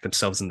director smack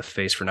themselves in the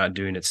face for not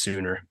doing it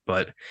sooner.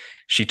 But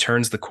she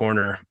turns the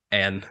corner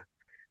and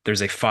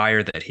there's a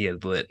fire that he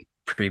had lit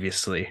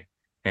previously,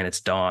 and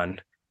it's dawn.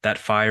 That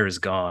fire is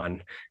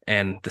gone,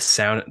 and the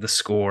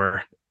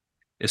score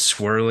is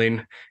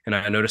swirling. And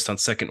I noticed on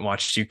second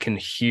watch, you can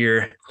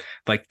hear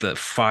like the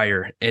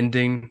fire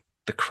ending,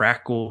 the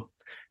crackle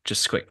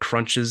just like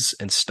crunches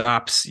and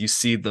stops. You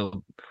see the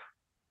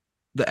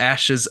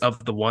ashes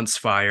of the once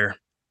fire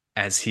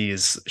as he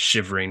is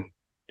shivering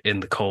in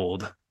the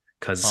cold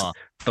because Huh.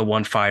 the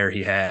one fire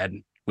he had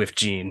with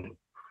Jean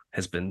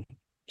has been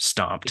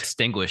stomped.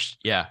 Extinguished.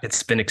 Yeah.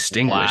 It's been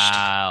extinguished.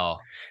 Wow.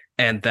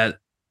 And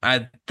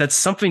that's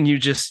something you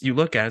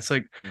look at. It's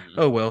like, Mhm.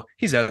 oh well,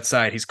 he's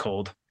outside, he's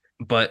cold.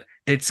 But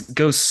it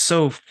goes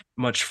so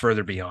much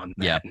further beyond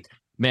Yeah. that.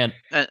 Man.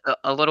 And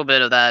a little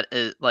bit of that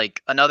is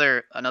like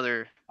another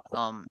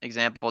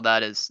example of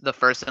that is the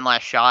first and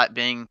last shot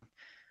being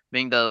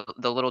the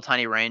little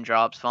tiny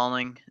raindrops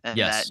falling, and that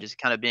Yes. just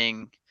kind of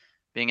being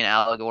an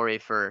allegory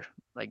for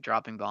like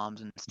dropping bombs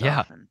and Yeah.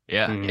 stuff. And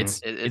Yeah. yeah, Mhm.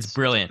 It's it's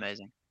brilliant.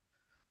 amazing.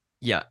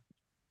 Yeah.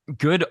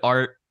 Good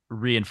art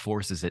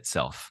reinforces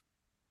itself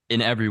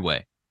in every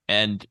way.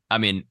 And I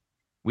mean,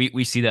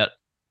 we see that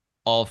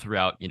all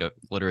throughout,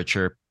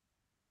 literature,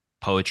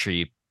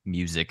 poetry,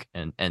 music,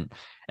 and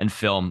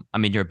film. I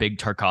mean, you're a big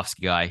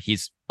Tarkovsky guy.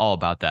 He's all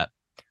about that.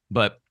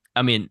 But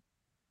I mean,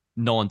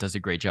 Nolan does a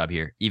great job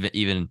here,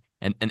 even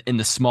and in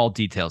the small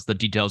details. The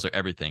details are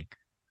everything.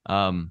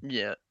 Um,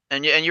 Yeah.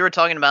 And you were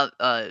talking about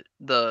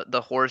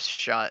the horse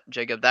shot,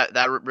 Jacob.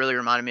 That really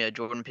reminded me of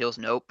Jordan Peele's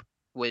Nope,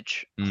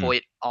 which mm,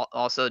 Hoyt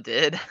also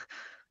did.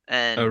 Oh,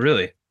 And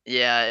really?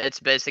 yeah, it's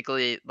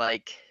basically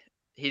like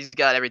he's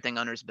got everything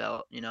under his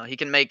belt. He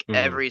can make Hmm.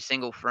 every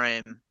single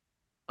frame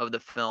of the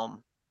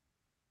film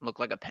look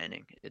like a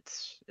painting.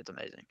 It's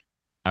amazing.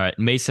 all right,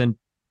 Mason,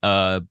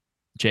 uh,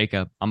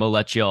 Jacob, I'm gonna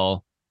let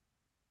y'all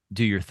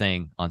do your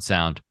thing on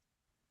sound.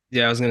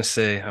 Yeah, I was gonna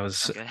say Okay. I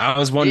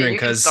was Yeah, wondering you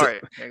can because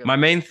start, Jacob. my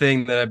main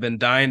thing that I've been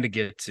dying to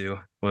get to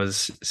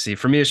was see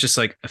for me it's just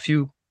like a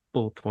few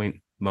bullet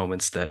point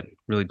moments that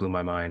really blew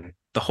my mind.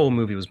 The whole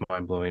movie was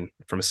mind blowing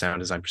from a sound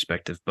design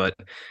perspective, but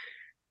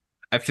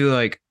I feel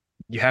like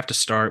you have to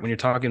start when you're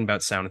talking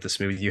about sound at this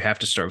movie, you have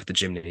to start with the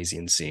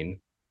gymnasium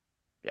scene,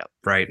 Yep.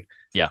 right?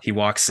 Yeah. He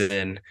walks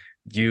in,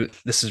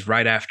 this is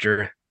right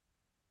after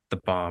the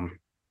bomb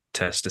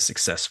test is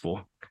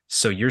successful.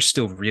 So you're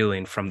still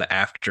reeling from the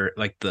after,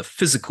 like the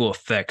physical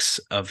effects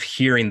of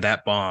hearing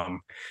that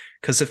bomb.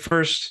 Because at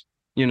first,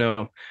 you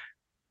know,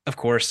 of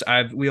course,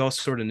 we all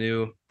sort of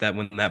knew that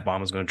when that bomb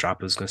was going to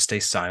drop, it was going to stay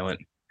silent,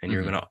 and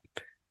you're Hmm. going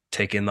to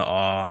take in the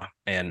awe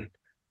and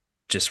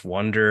just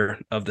wonder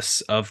of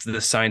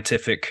the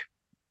scientific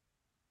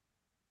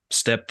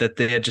step that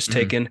they had just Hmm.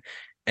 taken,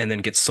 and then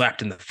get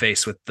slapped in the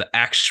face with the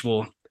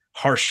actual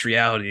harsh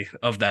reality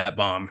of that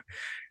bomb.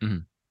 Hmm.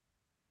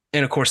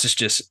 And of course, it's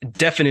just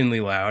deafeningly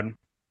loud.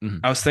 Hmm.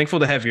 I was thankful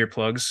to have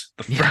earplugs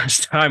the Yeah.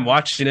 first time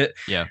watching it.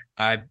 Yeah.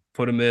 I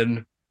put them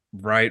in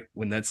right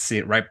when that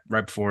scene, right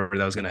before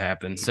that was going to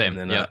happen, and Same.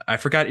 then Yep. I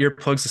forgot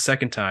earplugs the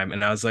second time,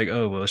 and I was like,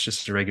 oh well, it's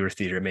just a regular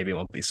theater, maybe it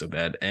won't be so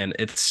bad, and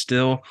it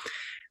still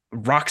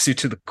rocks you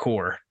to the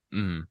core.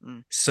 Hmm.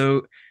 Mm.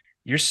 So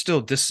you're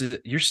still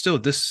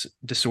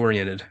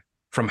disoriented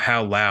from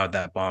how loud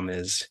that bomb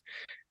is,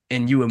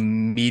 and you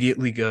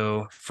immediately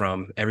go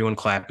from everyone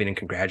clapping and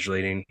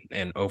congratulating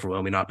and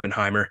overwhelming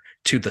Oppenheimer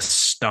to the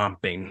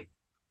stomping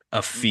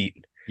of Mm.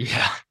 feet.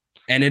 Yeah.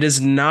 And it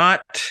is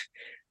not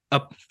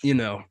a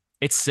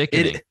It's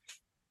sickening. it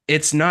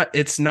it's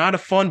not a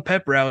fun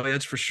pep rally,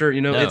 that's for sure.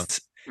 No.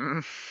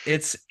 Mm.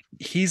 It's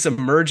he's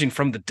emerging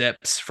from the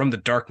depths, from the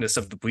darkness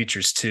of the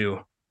bleachers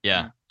too.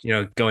 Yeah.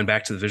 Mm. Going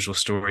back to the visual Hmm.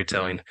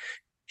 storytelling,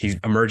 he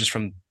emerges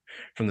from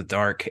the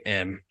dark,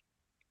 and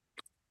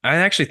I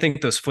actually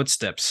think those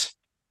footsteps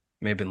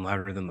may have been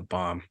louder than the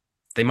bomb.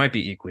 They might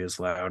be equally as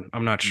loud.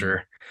 I'm not Hmm.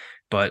 sure,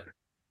 but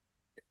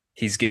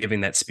he's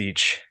giving that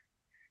speech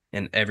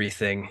and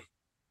everything.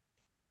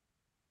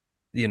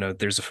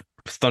 There's a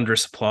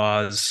thunderous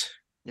applause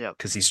Yep.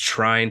 because he's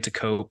trying to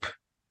cope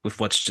with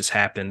what's just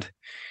happened.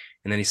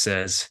 And then he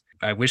says,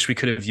 I wish we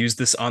could have used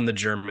this on the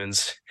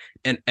Germans.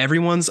 And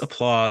everyone's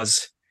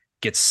applause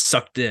gets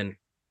sucked in,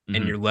 and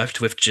Hmm. you're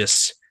left with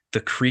just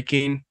the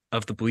creaking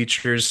of the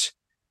bleachers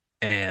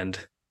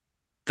and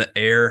the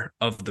air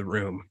of the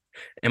room.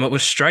 And what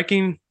was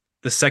striking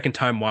the second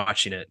time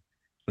watching it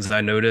was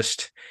I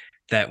noticed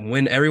that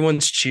when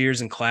everyone's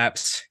cheers and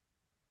claps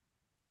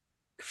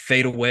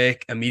fade away,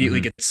 immediately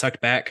Hmm. get sucked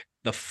back,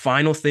 the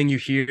final thing you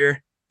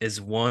hear is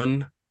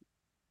one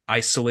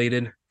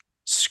isolated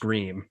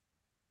scream.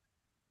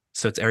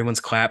 So it's everyone's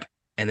clap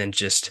and then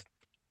just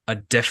a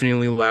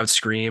definitely loud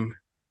scream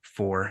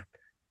for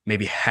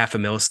maybe half a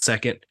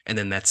millisecond, and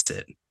then that's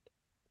it.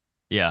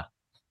 Yeah.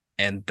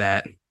 And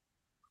that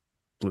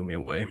blew me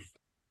away.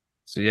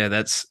 So yeah,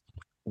 that's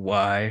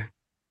why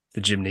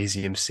the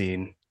gymnasium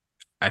scene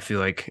I feel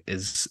like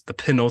is the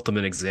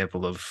penultimate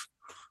example of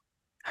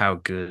how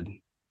good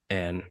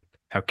and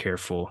how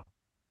careful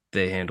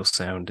they handle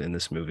sound in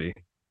this movie.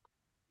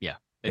 Yeah.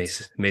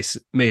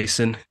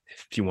 Mason,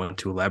 if you want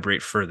to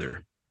elaborate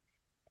further.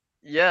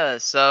 Yeah,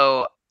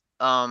 so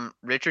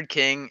Richard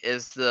King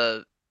is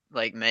the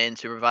main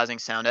supervising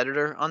sound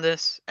editor on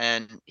this,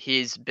 and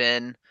he's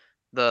been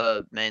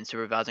the main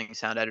supervising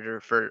sound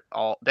editor for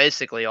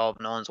basically all of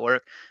Nolan's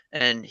work,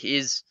 and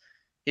he's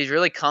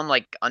really come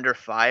under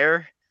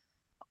fire,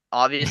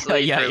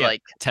 obviously Yeah, for yeah.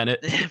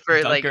 Tenet,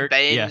 for Dunkirk. Yeah.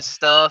 Bane's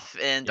stuff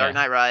in Dark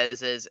Yeah. Knight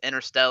Rises,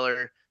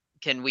 Interstellar.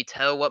 Can we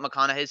tell what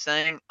McConaughey's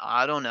saying?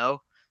 I don't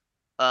know.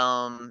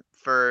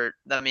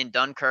 I mean,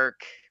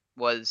 Dunkirk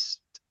was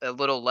a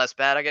little less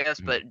bad, I guess,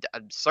 Mhm.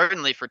 but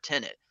certainly for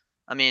Tenet.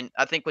 I mean,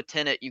 I think with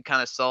Tenet, you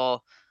kind of saw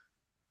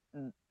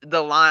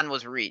the line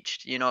was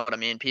reached. You know what I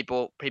mean?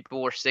 People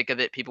were sick of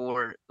it. People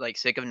were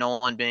sick of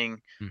Nolan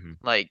being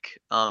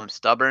Mhm.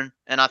 stubborn.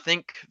 And I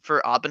think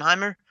for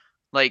Oppenheimer,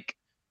 like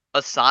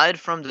aside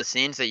from the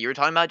scenes that you were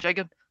talking about,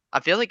 Jacob, I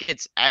feel like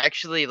it's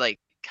actually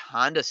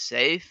kind of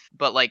safe,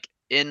 but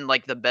in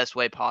the best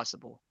way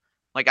possible.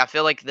 Like I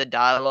feel like the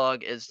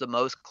dialogue is the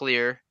most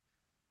clear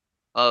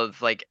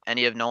of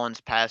any of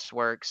Nolan's past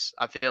works.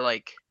 I feel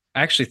like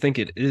I actually think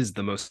it is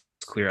the most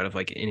clear out of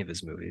like any of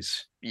his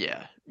movies.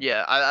 yeah,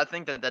 yeah. I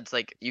think that that's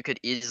you could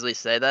easily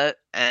say that,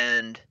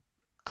 and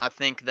I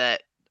think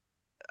that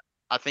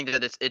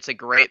it's a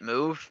great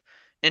move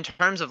in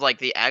terms of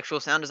the actual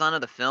sound design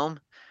of the film.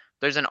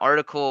 There's an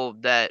article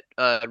that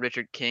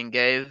Richard King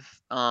gave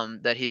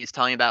that he's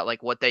telling about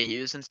what they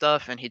use and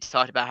stuff, and he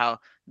talked about how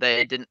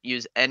they didn't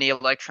use any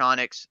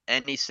electronics,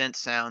 any synth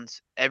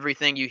sounds.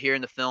 Everything you hear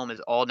in the film is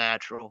all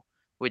natural,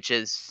 which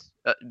is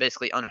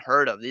basically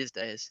unheard of these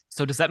days.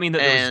 So does that mean that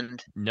there was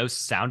And no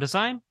sound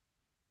design,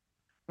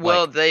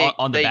 well, like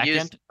on the back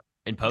end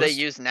in they post?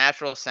 use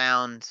natural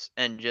sounds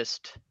and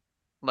just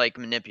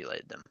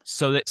manipulate them.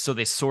 So they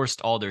sourced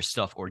all their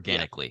stuff Yeah,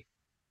 organically.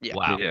 yeah,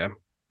 Wow. Yeah.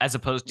 As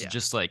opposed to yeah,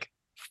 just like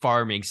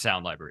farming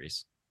sound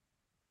libraries.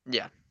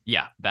 yeah.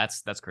 Yeah,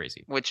 that's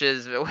crazy. Which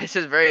is which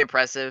is very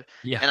impressive.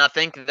 Yeah. And I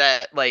think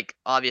that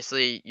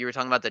obviously you were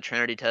talking about the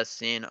Trinity test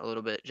scene a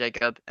little bit,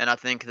 Jacob, and I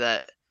think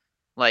that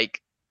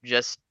like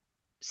just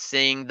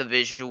seeing the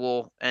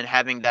visual and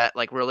having that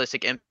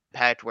realistic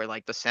impact where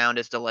the sound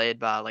is delayed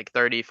by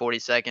 30, 40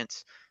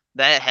 seconds,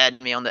 that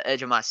had me on the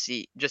edge of my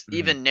seat. Just Mhm.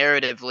 even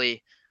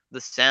narratively,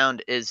 the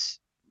sound is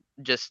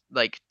just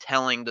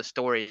telling the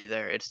story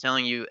there. It's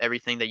telling you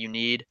everything that you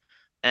need.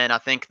 And I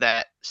think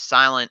that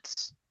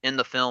silence in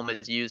the film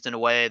is used in a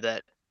way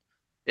that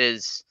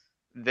is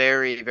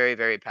very, very,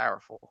 very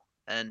powerful.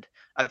 And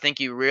I think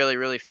you really,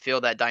 really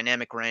feel that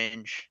dynamic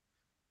range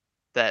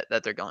that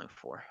they're going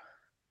for.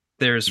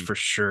 There's Mhm. for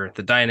sure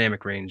the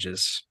dynamic range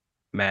is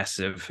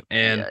massive.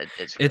 And Yeah,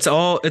 it's it's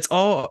crazy.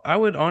 all I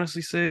would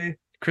honestly say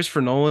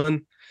Christopher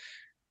Nolan,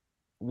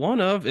 one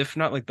of, if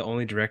not like the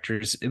only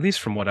directors, at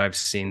least from what I've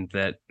seen,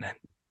 that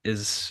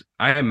is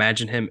I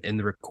imagine him in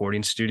the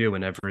recording studio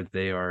whenever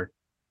they are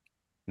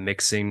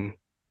mixing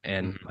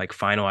and Mhm. like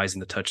finalizing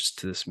the touches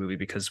to this movie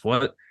because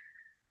what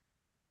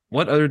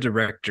other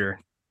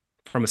director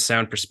from a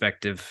sound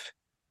perspective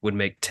would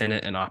make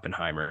Tenet and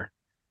Oppenheimer?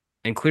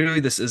 And clearly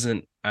this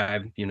isn't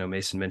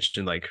Mason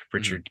mentioned like Mhm.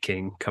 Richard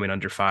King coming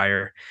under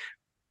fire.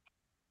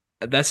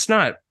 That's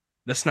not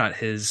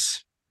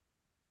his,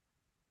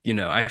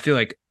 I feel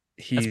like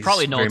That's he's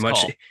probably very Nolan's much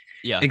call.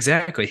 Yeah.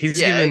 exactly.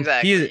 Yeah,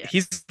 exactly. Yeah.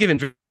 He's given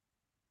very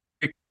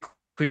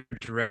clear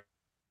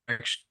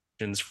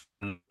directions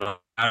from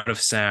out of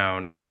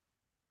sound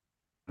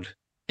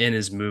in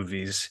his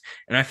movies.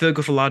 And I feel like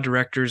with a lot of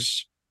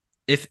directors,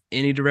 if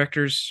any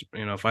directors,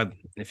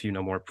 if you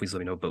know more, please let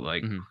me know. But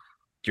like Mhm.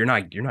 you're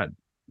not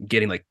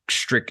getting like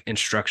strict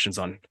instructions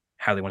on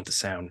how they want it to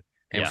sound.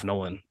 And Yeah. with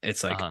Nolan,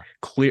 it's like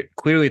Uh-huh.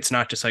 clearly it's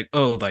not just like,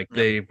 oh, like Yeah.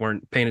 they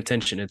weren't paying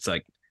attention. It's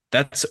like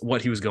that's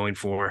what he was going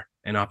for.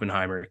 And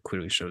Oppenheimer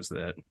clearly shows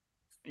that.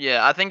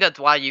 Yeah, I think that's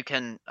why you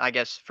can, I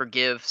guess,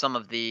 forgive some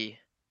of the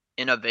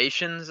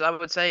innovations, I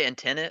would say, in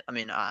Tenet. I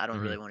mean, I don't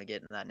Mhm. really want to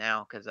get into that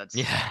now because that's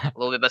Yeah. a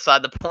little bit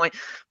beside the point.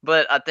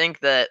 But I think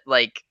that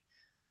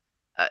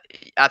uh,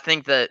 I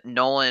think that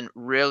Nolan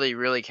really,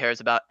 really cares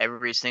about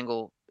every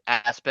single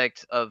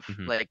aspect of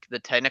Mhm. the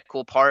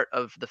technical part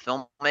of the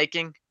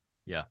filmmaking,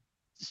 Yeah.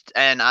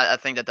 and I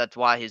think that that's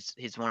why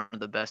he's one of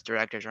the best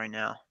directors right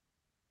now,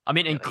 I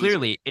mean, and easily.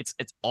 clearly it's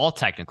all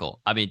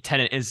technical. I mean,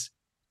 Tenet is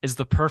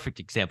the perfect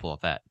example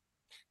of that.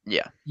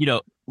 Yeah, yeah,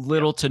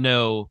 Little to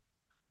no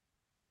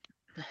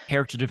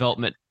character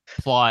development,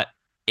 plot.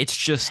 It's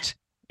just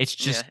it's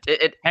yeah. just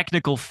It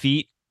technical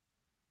feat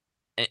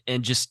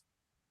and just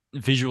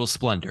visual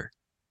splendor.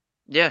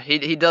 yeah.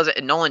 He does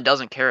it. Nolan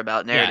doesn't care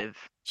about Yeah. narrative.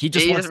 He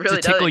just He just wants to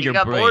really tickle doesn't. He your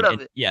got bored brain of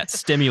and it. yeah,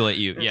 stimulate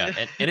you. Yeah.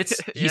 And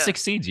he Yeah.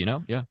 succeeds,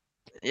 Yeah.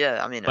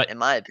 Yeah, I mean, But in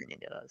my opinion,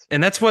 it does.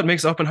 And that's what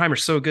makes Oppenheimer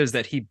so good is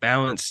that he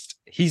balanced.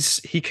 He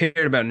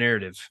cared about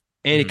narrative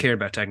and he cared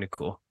about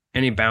technical,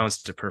 and he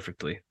balanced it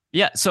perfectly.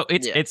 yeah, so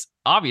it's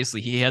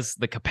obviously he has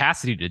the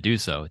capacity to do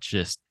so. It's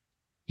just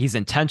he's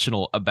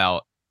intentional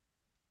about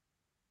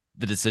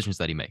the decisions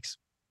that he makes.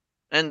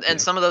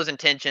 And some of those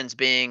intentions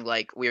being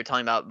like we were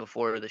talking about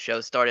before the show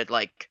started,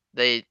 like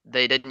they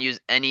didn't use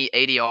any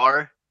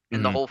ADR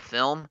in the whole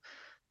film,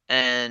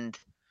 and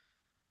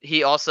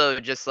he also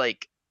just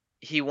like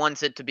he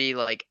wants it to be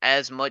like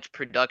as much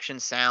production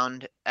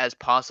sound as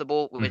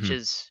possible, which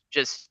is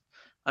just,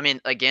 I mean,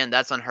 again,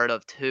 that's unheard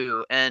of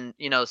too. And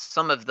you know,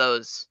 some of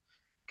those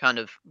kind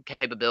of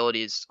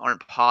capabilities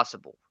aren't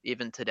possible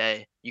even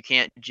today. You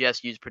can't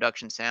just use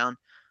production sound.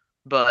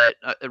 But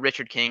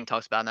Richard King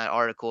talks about in that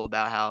article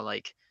about how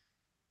like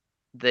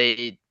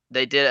they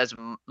did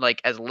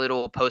like as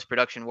little post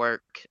production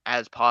work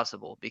as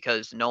possible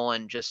because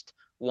Nolan just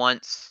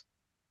wants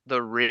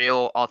the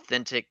real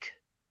authentic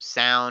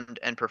sound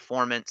and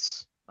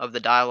performance of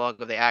the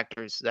dialogue of the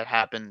actors that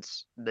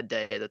happens the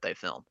day that they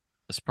film.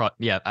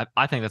 Yeah,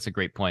 I think that's a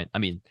great point. I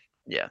mean,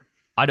 Yeah.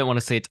 I don't want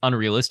to say it's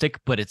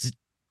unrealistic, but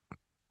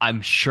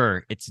I'm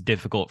sure it's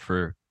difficult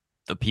for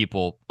the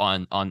people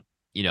on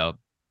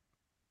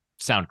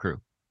sound crew.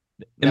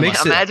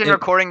 Imagine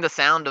recording the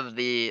sound of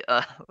the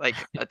like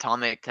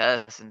atomic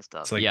tests and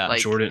stuff. It's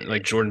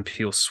like Jordan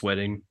Peele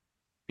sweating.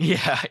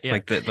 Yeah.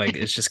 Like that, like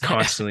it's just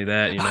constantly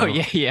that, Oh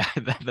yeah.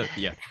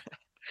 Yeah.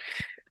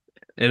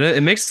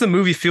 It makes the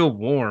movie feel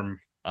warm,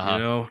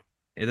 Uh-huh.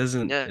 It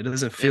doesn't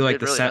feel like it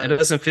the really sound. does. It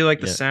doesn't feel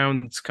like the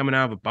sound's coming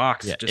out of a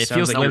box. Yeah, It just it sounds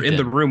feels like you're in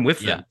the lived in. room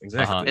with Yeah. them.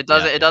 Exactly. It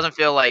doesn't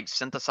feel like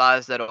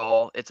synthesized at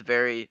all. It's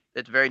very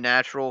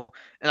natural.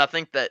 And I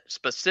think that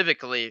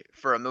specifically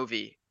for a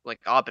movie like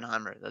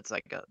Oppenheimer, that's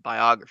like a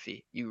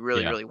biography, you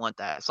really, Yeah. really want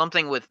that.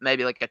 Something with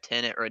maybe like a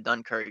Tenet or a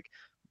Dunkirk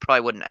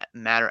probably wouldn't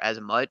matter as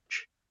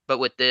much. But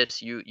with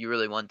this, you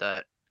really want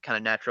that kind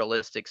of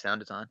naturalistic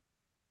sound design.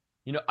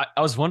 You know,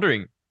 I was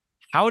wondering,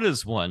 how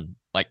does one,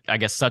 like, I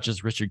guess, such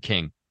as Richard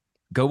King,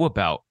 go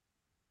about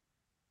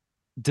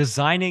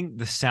designing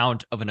the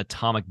sound of an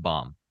atomic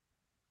bomb?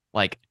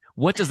 Like,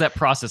 what does that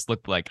process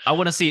look like? I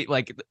want to see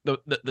like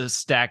the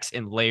stacks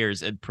and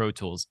layers in Pro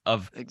Tools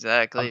of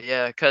Exactly.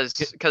 Yeah,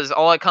 because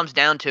all it comes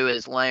down to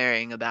is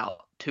layering about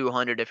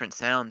 200 different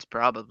sounds,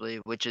 probably,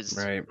 which is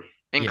Right.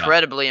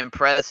 incredibly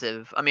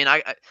impressive. I mean,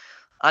 I'd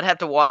have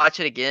to watch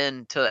it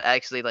again to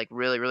actually like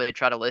really, really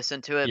try to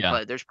listen to it. Yeah.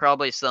 But there's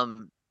probably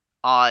some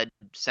odd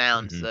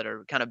sounds Mhm. that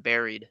are kind of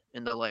buried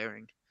in the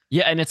layering.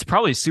 Yeah, and it's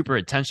probably super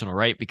intentional,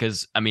 right?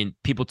 Because I mean,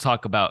 people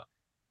talk about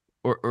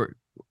or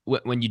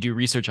when you do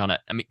research on it,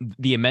 I mean,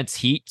 the immense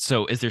heat.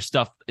 So is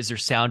there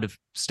sound of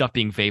stuff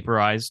being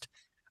vaporized?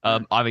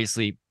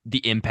 Obviously the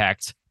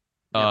impact,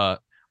 the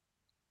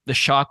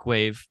shock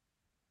wave.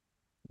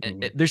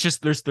 There's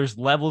just there's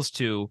levels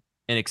to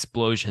an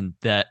explosion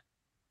that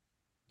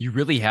you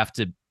really have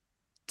to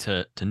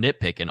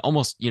nitpick and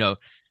almost,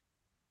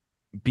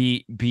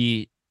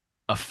 be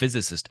a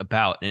physicist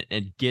about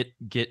and get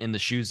in the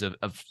shoes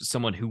of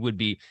someone who would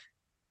be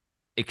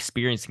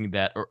experiencing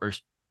that or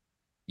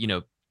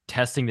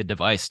testing the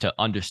device to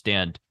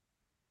understand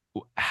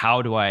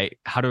how do I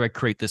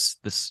create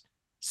this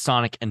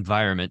sonic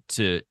environment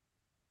to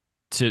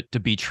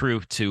be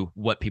true to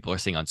what people are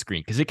seeing on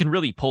screen, because it can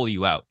really pull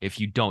you out if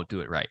you don't do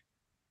it right.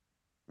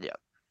 Yeah.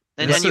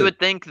 And you would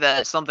think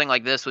that something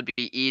like this would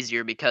be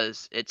easier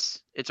because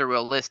it's a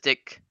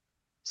realistic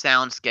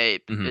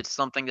soundscape. It's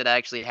something that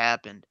actually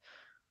happened.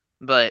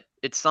 But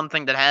it's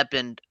something that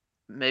happened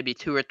maybe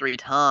 2 or 3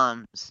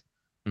 times.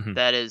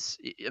 That is,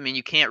 I mean,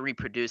 you can't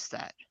reproduce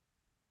that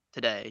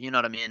today. You know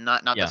what I mean?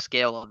 Not the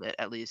scale of it,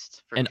 at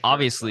least. And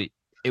obviously,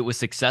 it was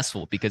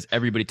successful because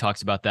everybody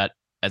talks about that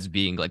as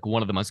being like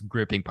one of the most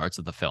gripping parts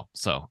of the film.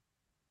 So,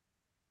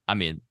 I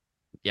mean,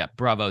 yeah,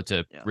 bravo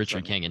to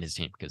Richard King and his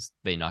team because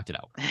they knocked it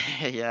out.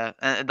 Yeah,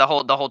 and the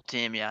whole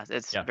team. Yeah,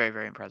 it's very,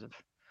 very impressive.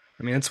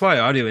 I mean, that's why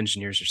audio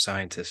engineers are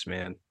scientists,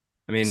 man.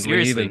 I mean,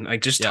 seriously, even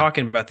like just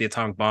talking about the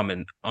atomic bomb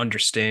and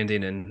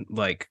understanding and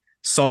like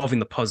solving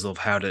the puzzle of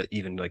how to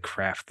even like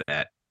craft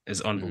that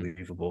is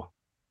unbelievable.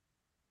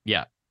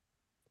 Yeah.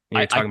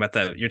 You're talking about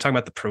that. You're talking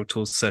about the Pro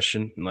Tools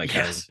session, and like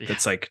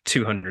that's like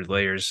 200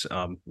 layers.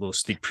 Little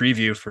sneak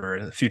preview for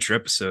a future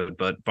episode.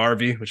 But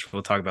Barbie, which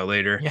we'll talk about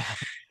later,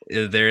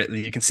 there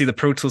you can see the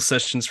Pro Tools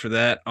sessions for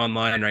that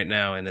online right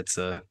now, and it's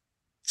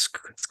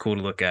cool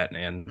to look at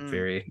and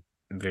very,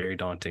 very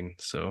daunting.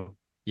 So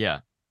yeah,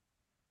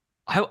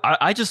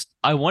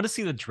 I want to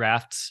see the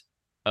drafts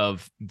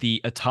of the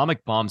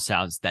atomic bomb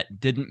sounds that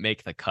didn't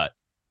make the cut,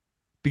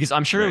 because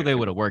I'm sure they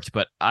would have worked,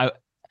 but I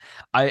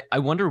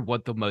wonder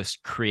what the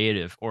most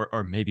creative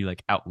or maybe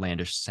like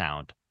outlandish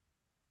sound.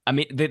 I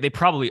mean, they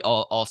probably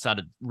all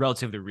sounded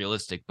relatively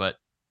realistic, but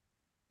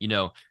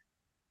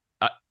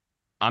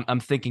I'm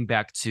thinking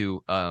back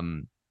to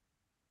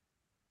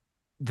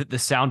the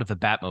sound of the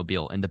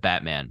Batmobile in the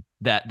Batman.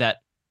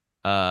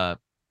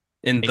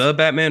 In Mason, the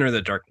Batman or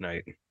the Dark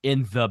Knight?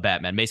 In the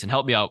Batman. Mason,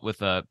 help me out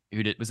with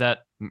was that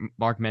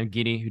Mark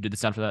Mangini who did the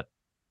sound for that?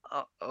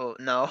 Oh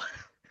no.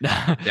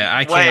 Yeah, I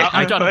Wait, can't.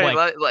 I'm drawing a wait.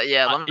 blank.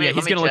 Yeah, Yeah, let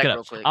he's me gonna look check it up.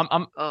 real quick.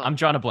 I'm Oh,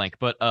 drawing a blank,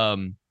 but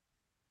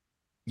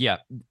yeah,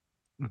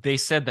 they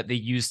said that they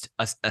used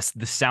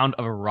the sound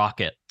of a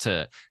rocket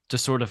to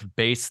sort of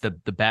base the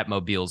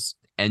Batmobile's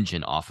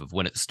engine off of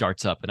when it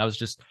starts up, and I was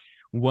just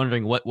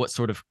wondering what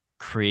sort of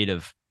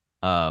creative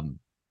um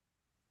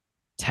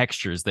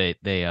textures they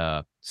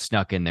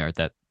snuck in there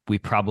that we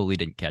probably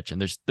didn't catch,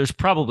 and there's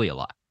probably a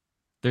lot.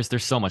 There's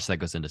so much that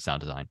goes into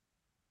sound design.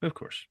 Of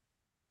course.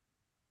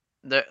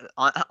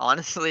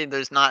 honestly,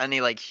 there's not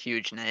any like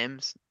huge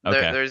names.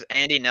 Okay. There's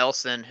Andy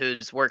Nelson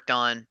who's worked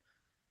on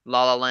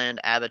La La Land,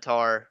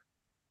 Avatar,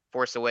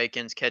 Force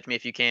Awakens, Catch Me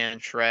If You Can, Hmm.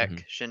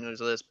 Shrek,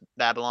 Schindler's List,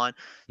 Babylon.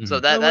 So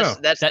Hmm. Oh wow.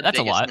 that's the That's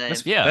a biggest lot. That's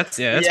names. yeah. That's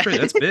yeah. That's Yeah. pretty.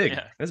 That's big.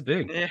 Yeah. That's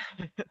big. Yeah.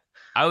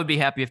 I would be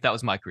happy if that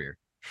was my career.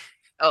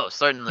 Oh,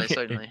 certainly,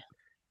 certainly.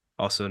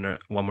 Also,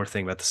 one more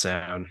thing about the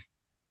sound.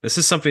 This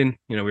is something,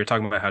 we were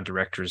talking about how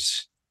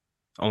directors,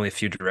 only a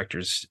few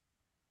directors,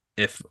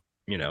 if,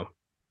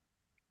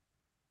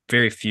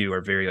 very few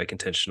are very like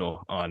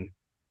intentional on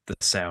the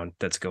sound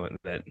that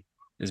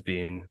is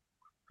being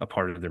a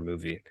part of their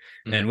movie.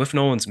 Mhm. And with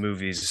Nolan's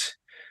movies,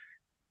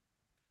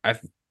 I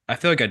I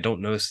feel like I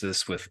don't notice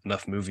this with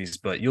enough movies,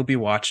 but you'll be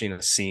watching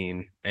a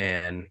scene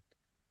and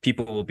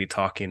people will be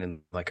talking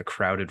in like a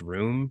crowded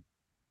room,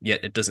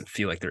 yet it doesn't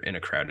feel like they're in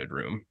a crowded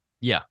room,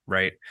 Yeah.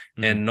 right?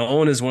 Mhm. And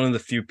Nolan is one of the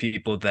few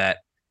people that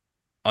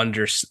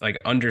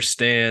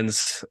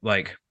understands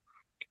like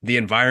the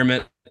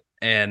environment,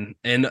 and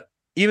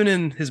even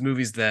in his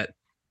movies that,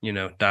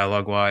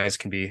 dialogue wise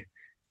can be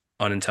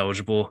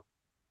unintelligible,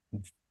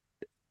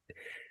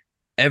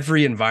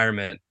 every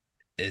environment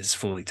is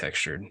fully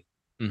textured,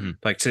 Hmm.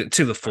 like to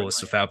the fullest,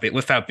 Certainly,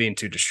 without being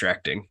too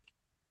distracting.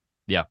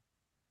 Yeah.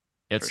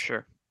 for It's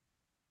sure.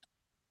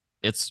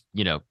 it's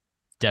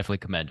definitely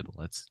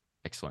commendable. It's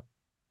excellent.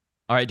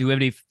 All right. Do we have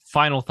any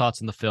final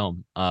thoughts on the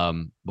film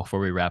before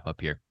we wrap up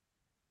here?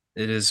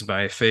 It is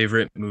my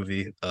favorite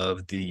movie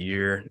of the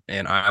year,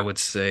 and I would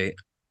say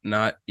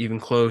not even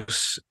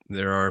close.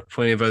 There are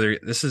plenty of other.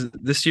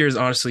 This year has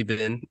honestly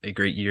been a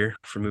great year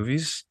for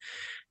movies.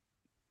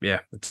 Yeah,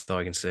 that's all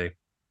I can say.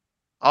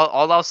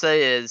 All I'll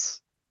say is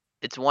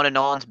it's one of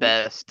Nolan's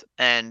best,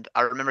 and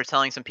I remember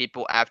telling some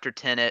people after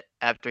Tenet,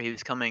 after he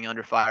was coming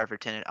under fire for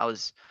Tenet, I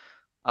was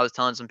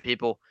telling some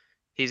people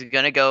he's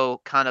gonna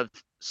go kind of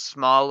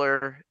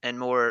smaller and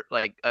more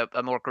like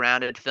a more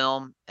grounded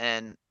film,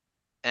 and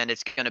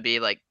it's gonna be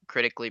like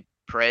critically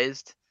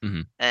praised.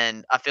 Hmm.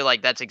 And I feel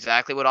like that's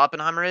exactly what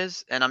Oppenheimer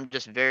is, and I'm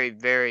just very,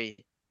 very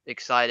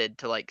excited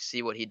to like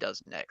see what he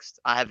does next.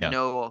 I have Yeah.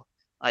 no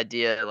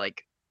idea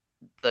like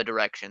the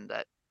direction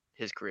that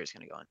his career is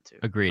gonna go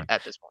into Agreed.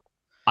 at this point.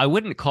 I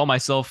wouldn't call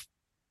myself.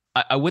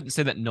 I wouldn't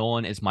say that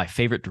Nolan is my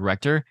favorite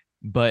director,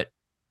 but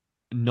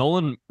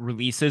Nolan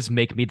releases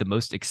make me the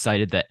most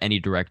excited that any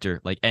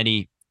director, like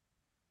any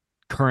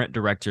current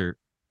director,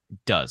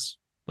 does.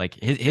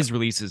 Like Yep. his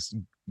releases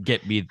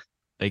get me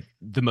like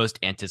the most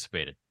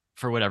anticipated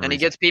for whatever And he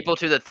reason. gets people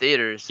to the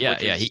theaters, Yeah,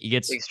 which yeah, is he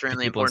gets the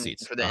extremely people in important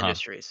seats. for the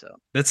industry. So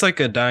That's like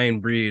a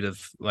dying breed of,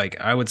 like,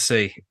 I would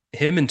say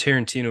him and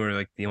Tarantino are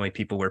like the only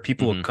people where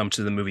people will Hmm. come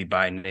to the movie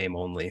by name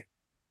only.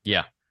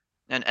 Yeah,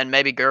 and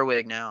maybe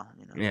Gerwig now,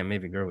 you know. Yeah,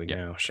 maybe Gerwig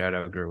yeah, now. Shout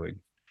out Gerwig.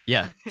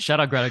 yeah. Shout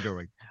out Greta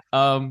Gerwig.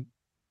 Um,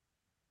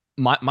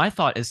 my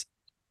thought is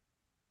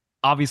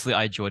obviously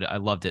I enjoyed it. I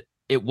loved it.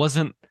 I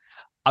wasn't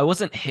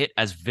hit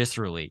as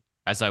viscerally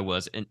as I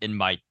was in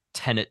my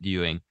Tenet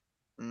viewing.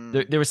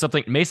 Mm, There was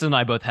something. Mason and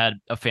I both had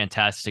a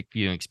fantastic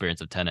viewing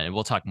experience of Tenet, and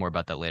we'll talk more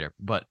about that later.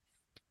 But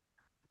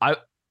I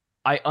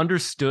I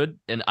understood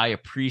and I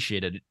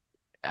appreciated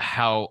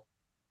how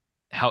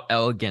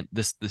elegant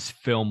this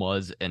film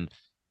was, and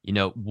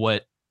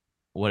what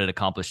it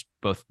accomplished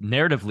both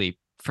narratively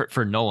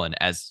for Nolan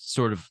as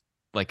sort of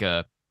like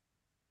a,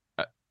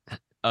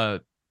 a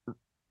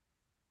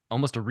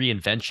almost a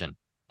reinvention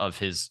of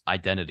his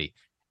identity,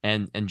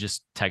 and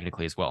just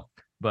technically as well.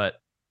 But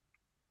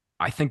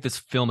I think this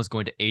film is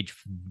going to age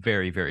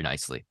very, very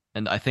nicely.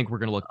 And I think we're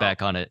going to look oh,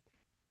 back on it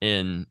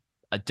in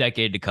a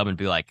decade to come and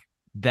be like,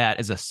 that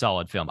is a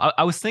solid film.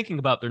 I was thinking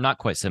about they're not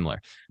quite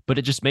similar, but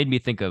it just made me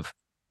think of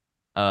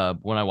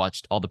when I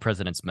watched All the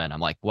President's Men. I'm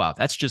like, wow,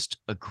 that's just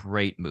a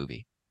great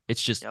movie.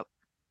 It's just yep.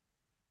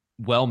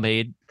 well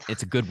made.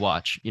 It's a good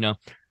watch.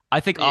 I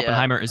think Yeah,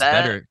 Oppenheimer is that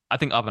better. I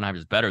think Oppenheimer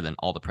is better than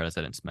All the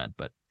President's Men.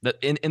 But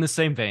in the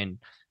same vein,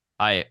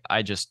 I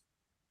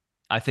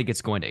think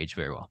it's going to age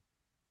very well.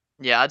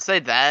 yeah, I'd say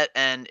that,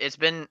 and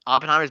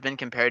Oppenheimer's been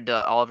compared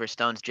to Oliver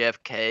Stone's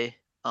JFK,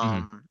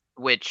 Hmm.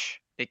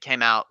 which it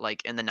came out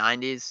like in the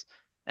 90s,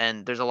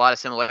 and there's a lot of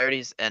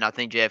similarities, and I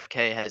think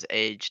JFK has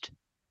aged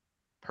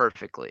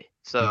perfectly.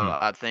 So Hmm.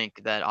 I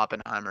think that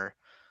Oppenheimer,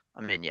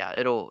 I mean, yeah,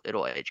 it'll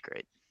age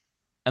great.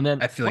 And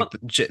then I feel one,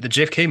 like the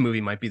JFK movie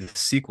might be the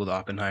sequel to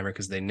Oppenheimer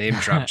because they name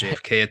drop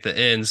JFK at the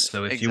end.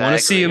 So if you want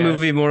to see Exactly. a yeah,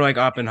 movie more like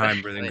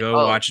Oppenheimer, then Like, go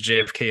oh, watch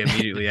JFK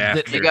immediately you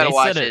after. gotta they said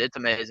watch it. it. It's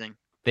amazing.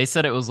 They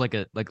said it was like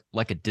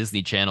a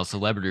Disney Channel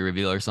celebrity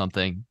reveal or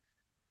something.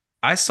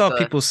 I saw The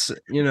people, this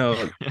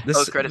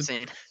post credit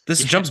scene.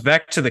 this Yeah. jumps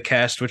back to the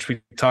cast, which we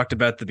talked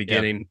about at the Yeah.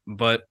 beginning,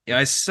 but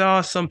I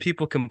saw some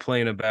people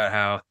complain about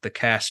how the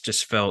cast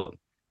just felt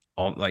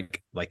all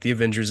like the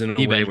Avengers in a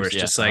The way where Avengers, it's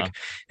yeah. just like,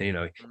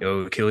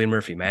 Cillian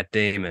Murphy, Matt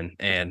Damon,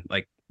 and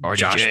like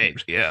Josh,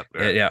 RDJ, yeah.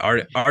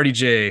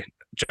 RDJ,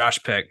 Josh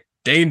Peck,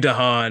 Dane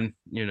DeHaan,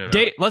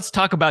 Let's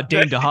talk about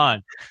Dane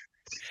DeHaan.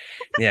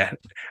 yeah.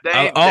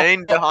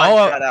 Dane DeHaan,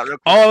 All, shout out real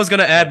quick. all I was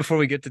gonna add Yeah. before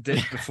we get to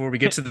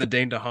the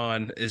Dane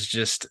DeHaan is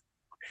just,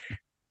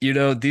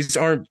 these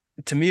aren't,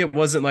 to me it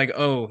wasn't like,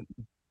 oh,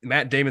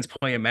 Matt Damon's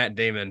playing Matt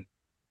Damon.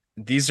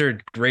 These are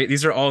great.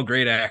 These are all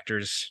great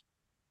actors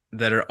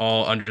that are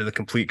all under the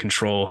complete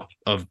control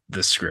of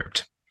the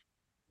script.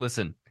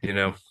 Listen, You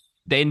know,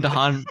 Dane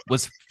DeHaan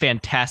was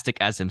fantastic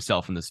as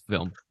himself in this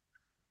film.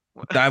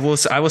 I will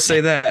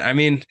say that. I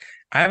mean,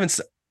 I haven't.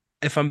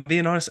 If I'm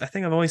being honest, I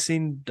think I've only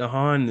seen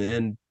DeHaan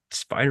in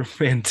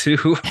Spider-Man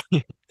 2.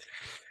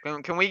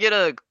 Can we get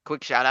a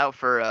quick shout out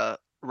for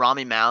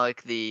Rami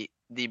Malek, the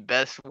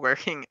best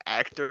working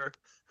actor?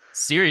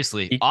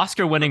 Seriously,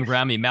 Oscar-winning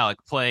Rami Malek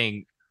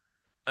playing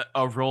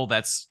a role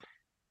that's,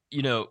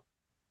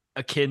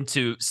 akin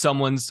to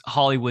someone's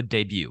Hollywood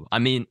debut. I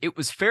mean, it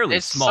was fairly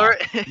small.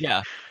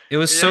 Yeah. It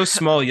was Yeah. so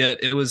small,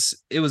 yet it was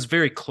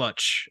very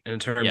clutch in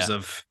terms Yeah.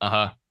 of.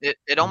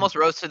 It almost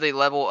rose to the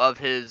level of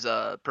his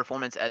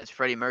performance as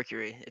Freddie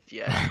Mercury, if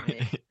you ask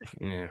me.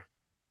 Yeah.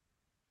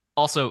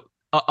 Also,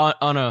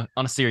 on a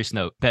serious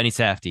note, Benny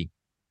Safdie,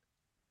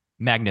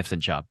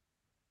 magnificent job.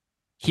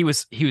 He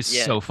was Yeah.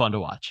 so fun to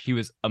watch. He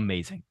was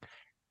amazing.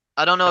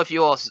 I don't know if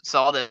you all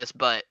saw this,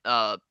 but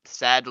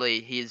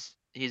sadly he's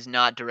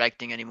not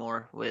directing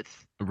anymore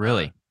with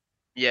Really?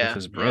 With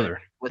his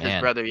brother. With Man.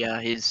 his brother,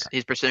 yeah. He's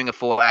pursuing a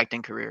full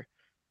acting career.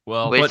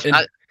 Well, Which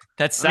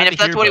that's sad if to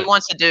that's hear, what he but-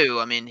 wants to do,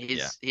 I mean,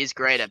 he's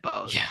great at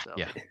both. Yeah, so.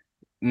 yeah.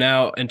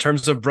 Now, in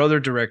terms of brother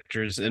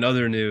directors, in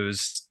other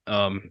news,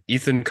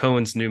 Ethan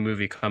Cohen's new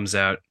movie comes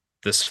out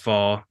this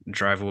fall,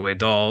 Drive Away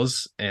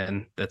Dolls,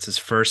 and that's his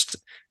first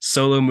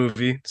solo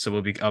movie. So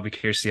I'll be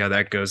curious to see how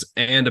that goes.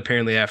 And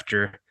apparently,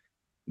 after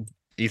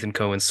Ethan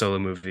Cohen's solo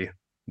movie,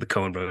 the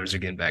Cohen brothers are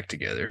getting back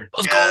together.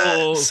 Let's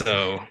go.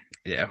 So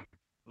yeah,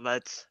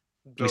 Let's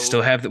go. we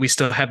still have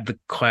the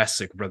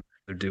classic brother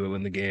duo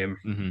in the game.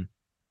 Mm-hmm.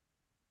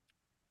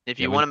 If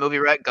you want a movie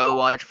rec, go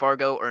watch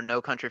Fargo or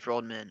No Country for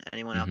Old Men.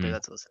 Anyone out there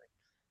that's listening.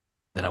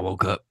 Then I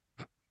woke up.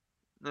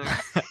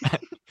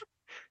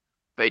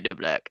 Fade to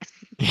black.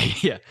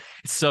 Yeah,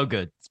 it's so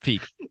good. It's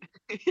peak.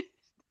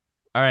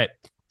 All right.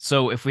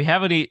 So if we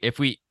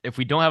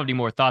don't have any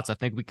more thoughts, I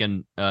think we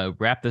can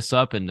wrap this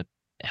up and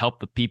help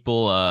the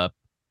people.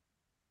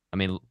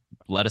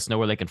 Let us know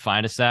where they can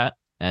find us at,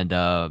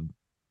 and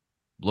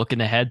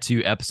looking ahead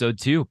to episode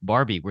 2,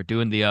 Barbie. We're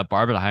doing the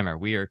Barbenheimer.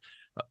 We are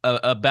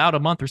about a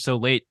month or so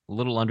late, a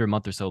little under a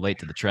month or so late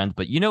to the trend,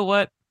 but you know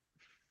what?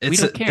 We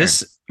don't care.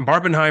 This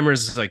Barbenheimer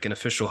is like an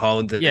official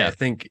holiday. Yeah. I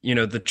think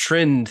the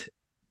trend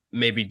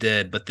may be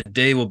dead, but the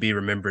day will be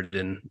remembered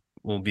and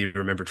will be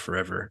remembered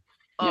forever.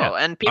 Oh, Yeah.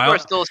 and people are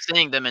still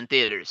seeing them in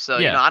theaters, so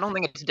Yeah. I don't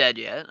think it's dead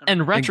yet.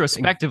 And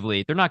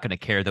retrospectively, they're not going to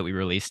care that we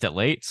released it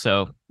late.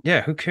 So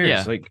Yeah, who cares?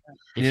 Yeah. Like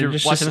if you're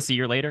watching this a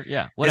year later,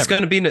 yeah, whatever. it's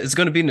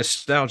gonna be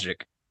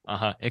nostalgic.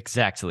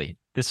 Exactly.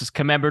 This is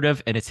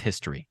commemorative and it's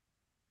history.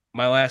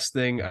 My last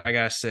thing I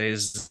gotta say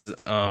is,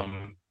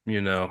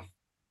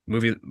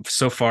 movie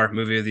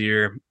of the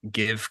year,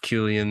 give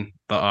Cillian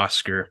the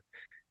Oscar,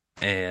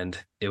 and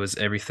it was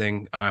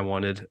everything I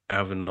wanted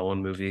out of a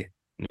Nolan movie,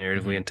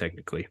 narratively and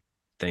technically.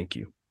 Thank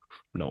you,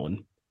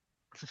 Nolan.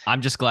 I'm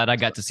just glad I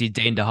got to see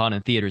Dane DeHaan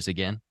in theaters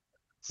again.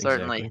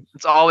 Certainly. Exactly.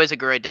 It's always a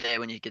great day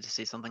when you get to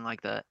see something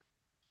like that.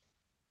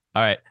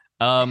 All right.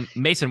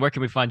 Mason, where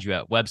can we find you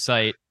at?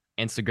 Website,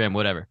 Instagram,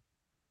 whatever.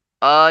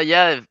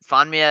 Yeah,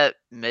 find me at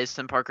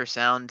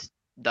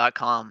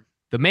masonparkersound.com.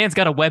 The man's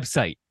got a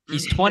website.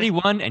 He's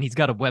 21 and he's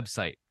got a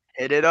website.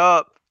 Hit it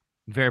up.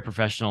 Very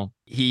professional.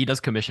 He does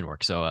commission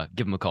work, so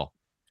give him a call.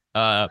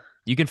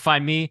 You can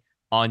find me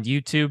on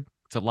YouTube.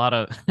 It's a lot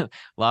of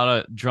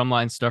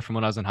drumline stuff from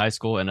when I was in high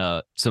school,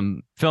 and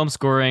some film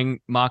scoring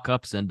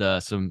mock-ups and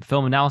some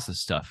film analysis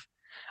stuff.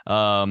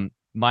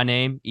 My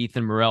name,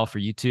 Ethan Morel for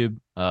YouTube.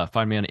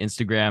 Find me on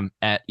Instagram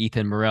at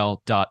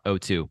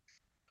ethanmorel.02.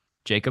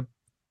 Jacob?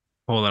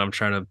 Hold on, I'm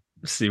trying to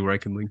see where I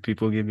can link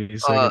people. Give me a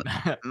second.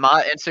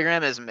 My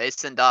Instagram is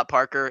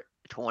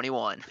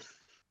mason.parker21.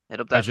 Hit up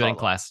that Graduating follow.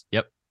 class.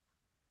 Yep.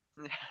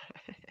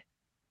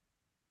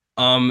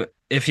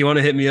 If you want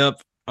to hit me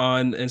up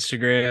on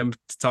Instagram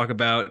to talk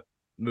about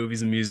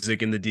movies and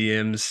music in the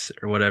DMs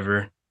or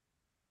whatever,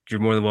 you're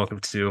more than welcome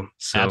to.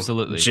 So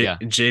Absolutely, yeah.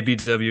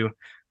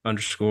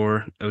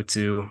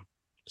 JBW_02.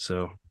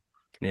 So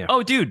yeah.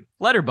 Oh, dude,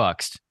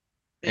 Letterboxd.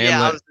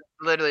 Yeah, I was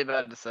literally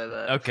about to say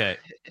that. Okay.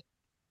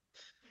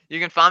 You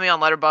can find me on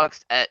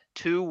Letterboxd at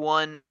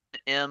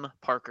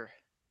 21mparker.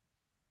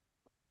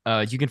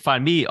 You can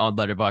find me on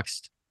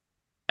Letterboxd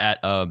at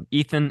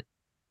Ethan.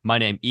 My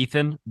name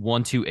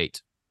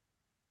Ethan128.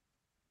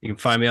 You can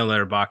find me on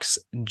Letterboxd,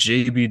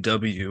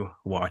 JBW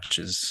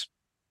Watches.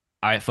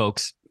 All right,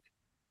 folks.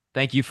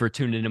 Thank you for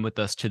tuning in with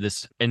us to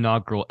this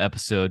inaugural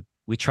episode.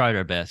 We tried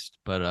our best,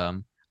 but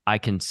I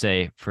can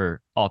say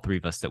for all three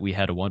of us that we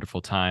had a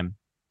wonderful time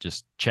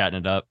just chatting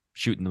it up,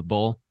 shooting the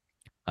bull.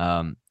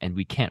 And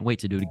we can't wait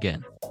to do it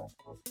again.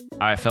 All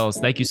right, fellas,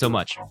 thank you so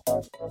much.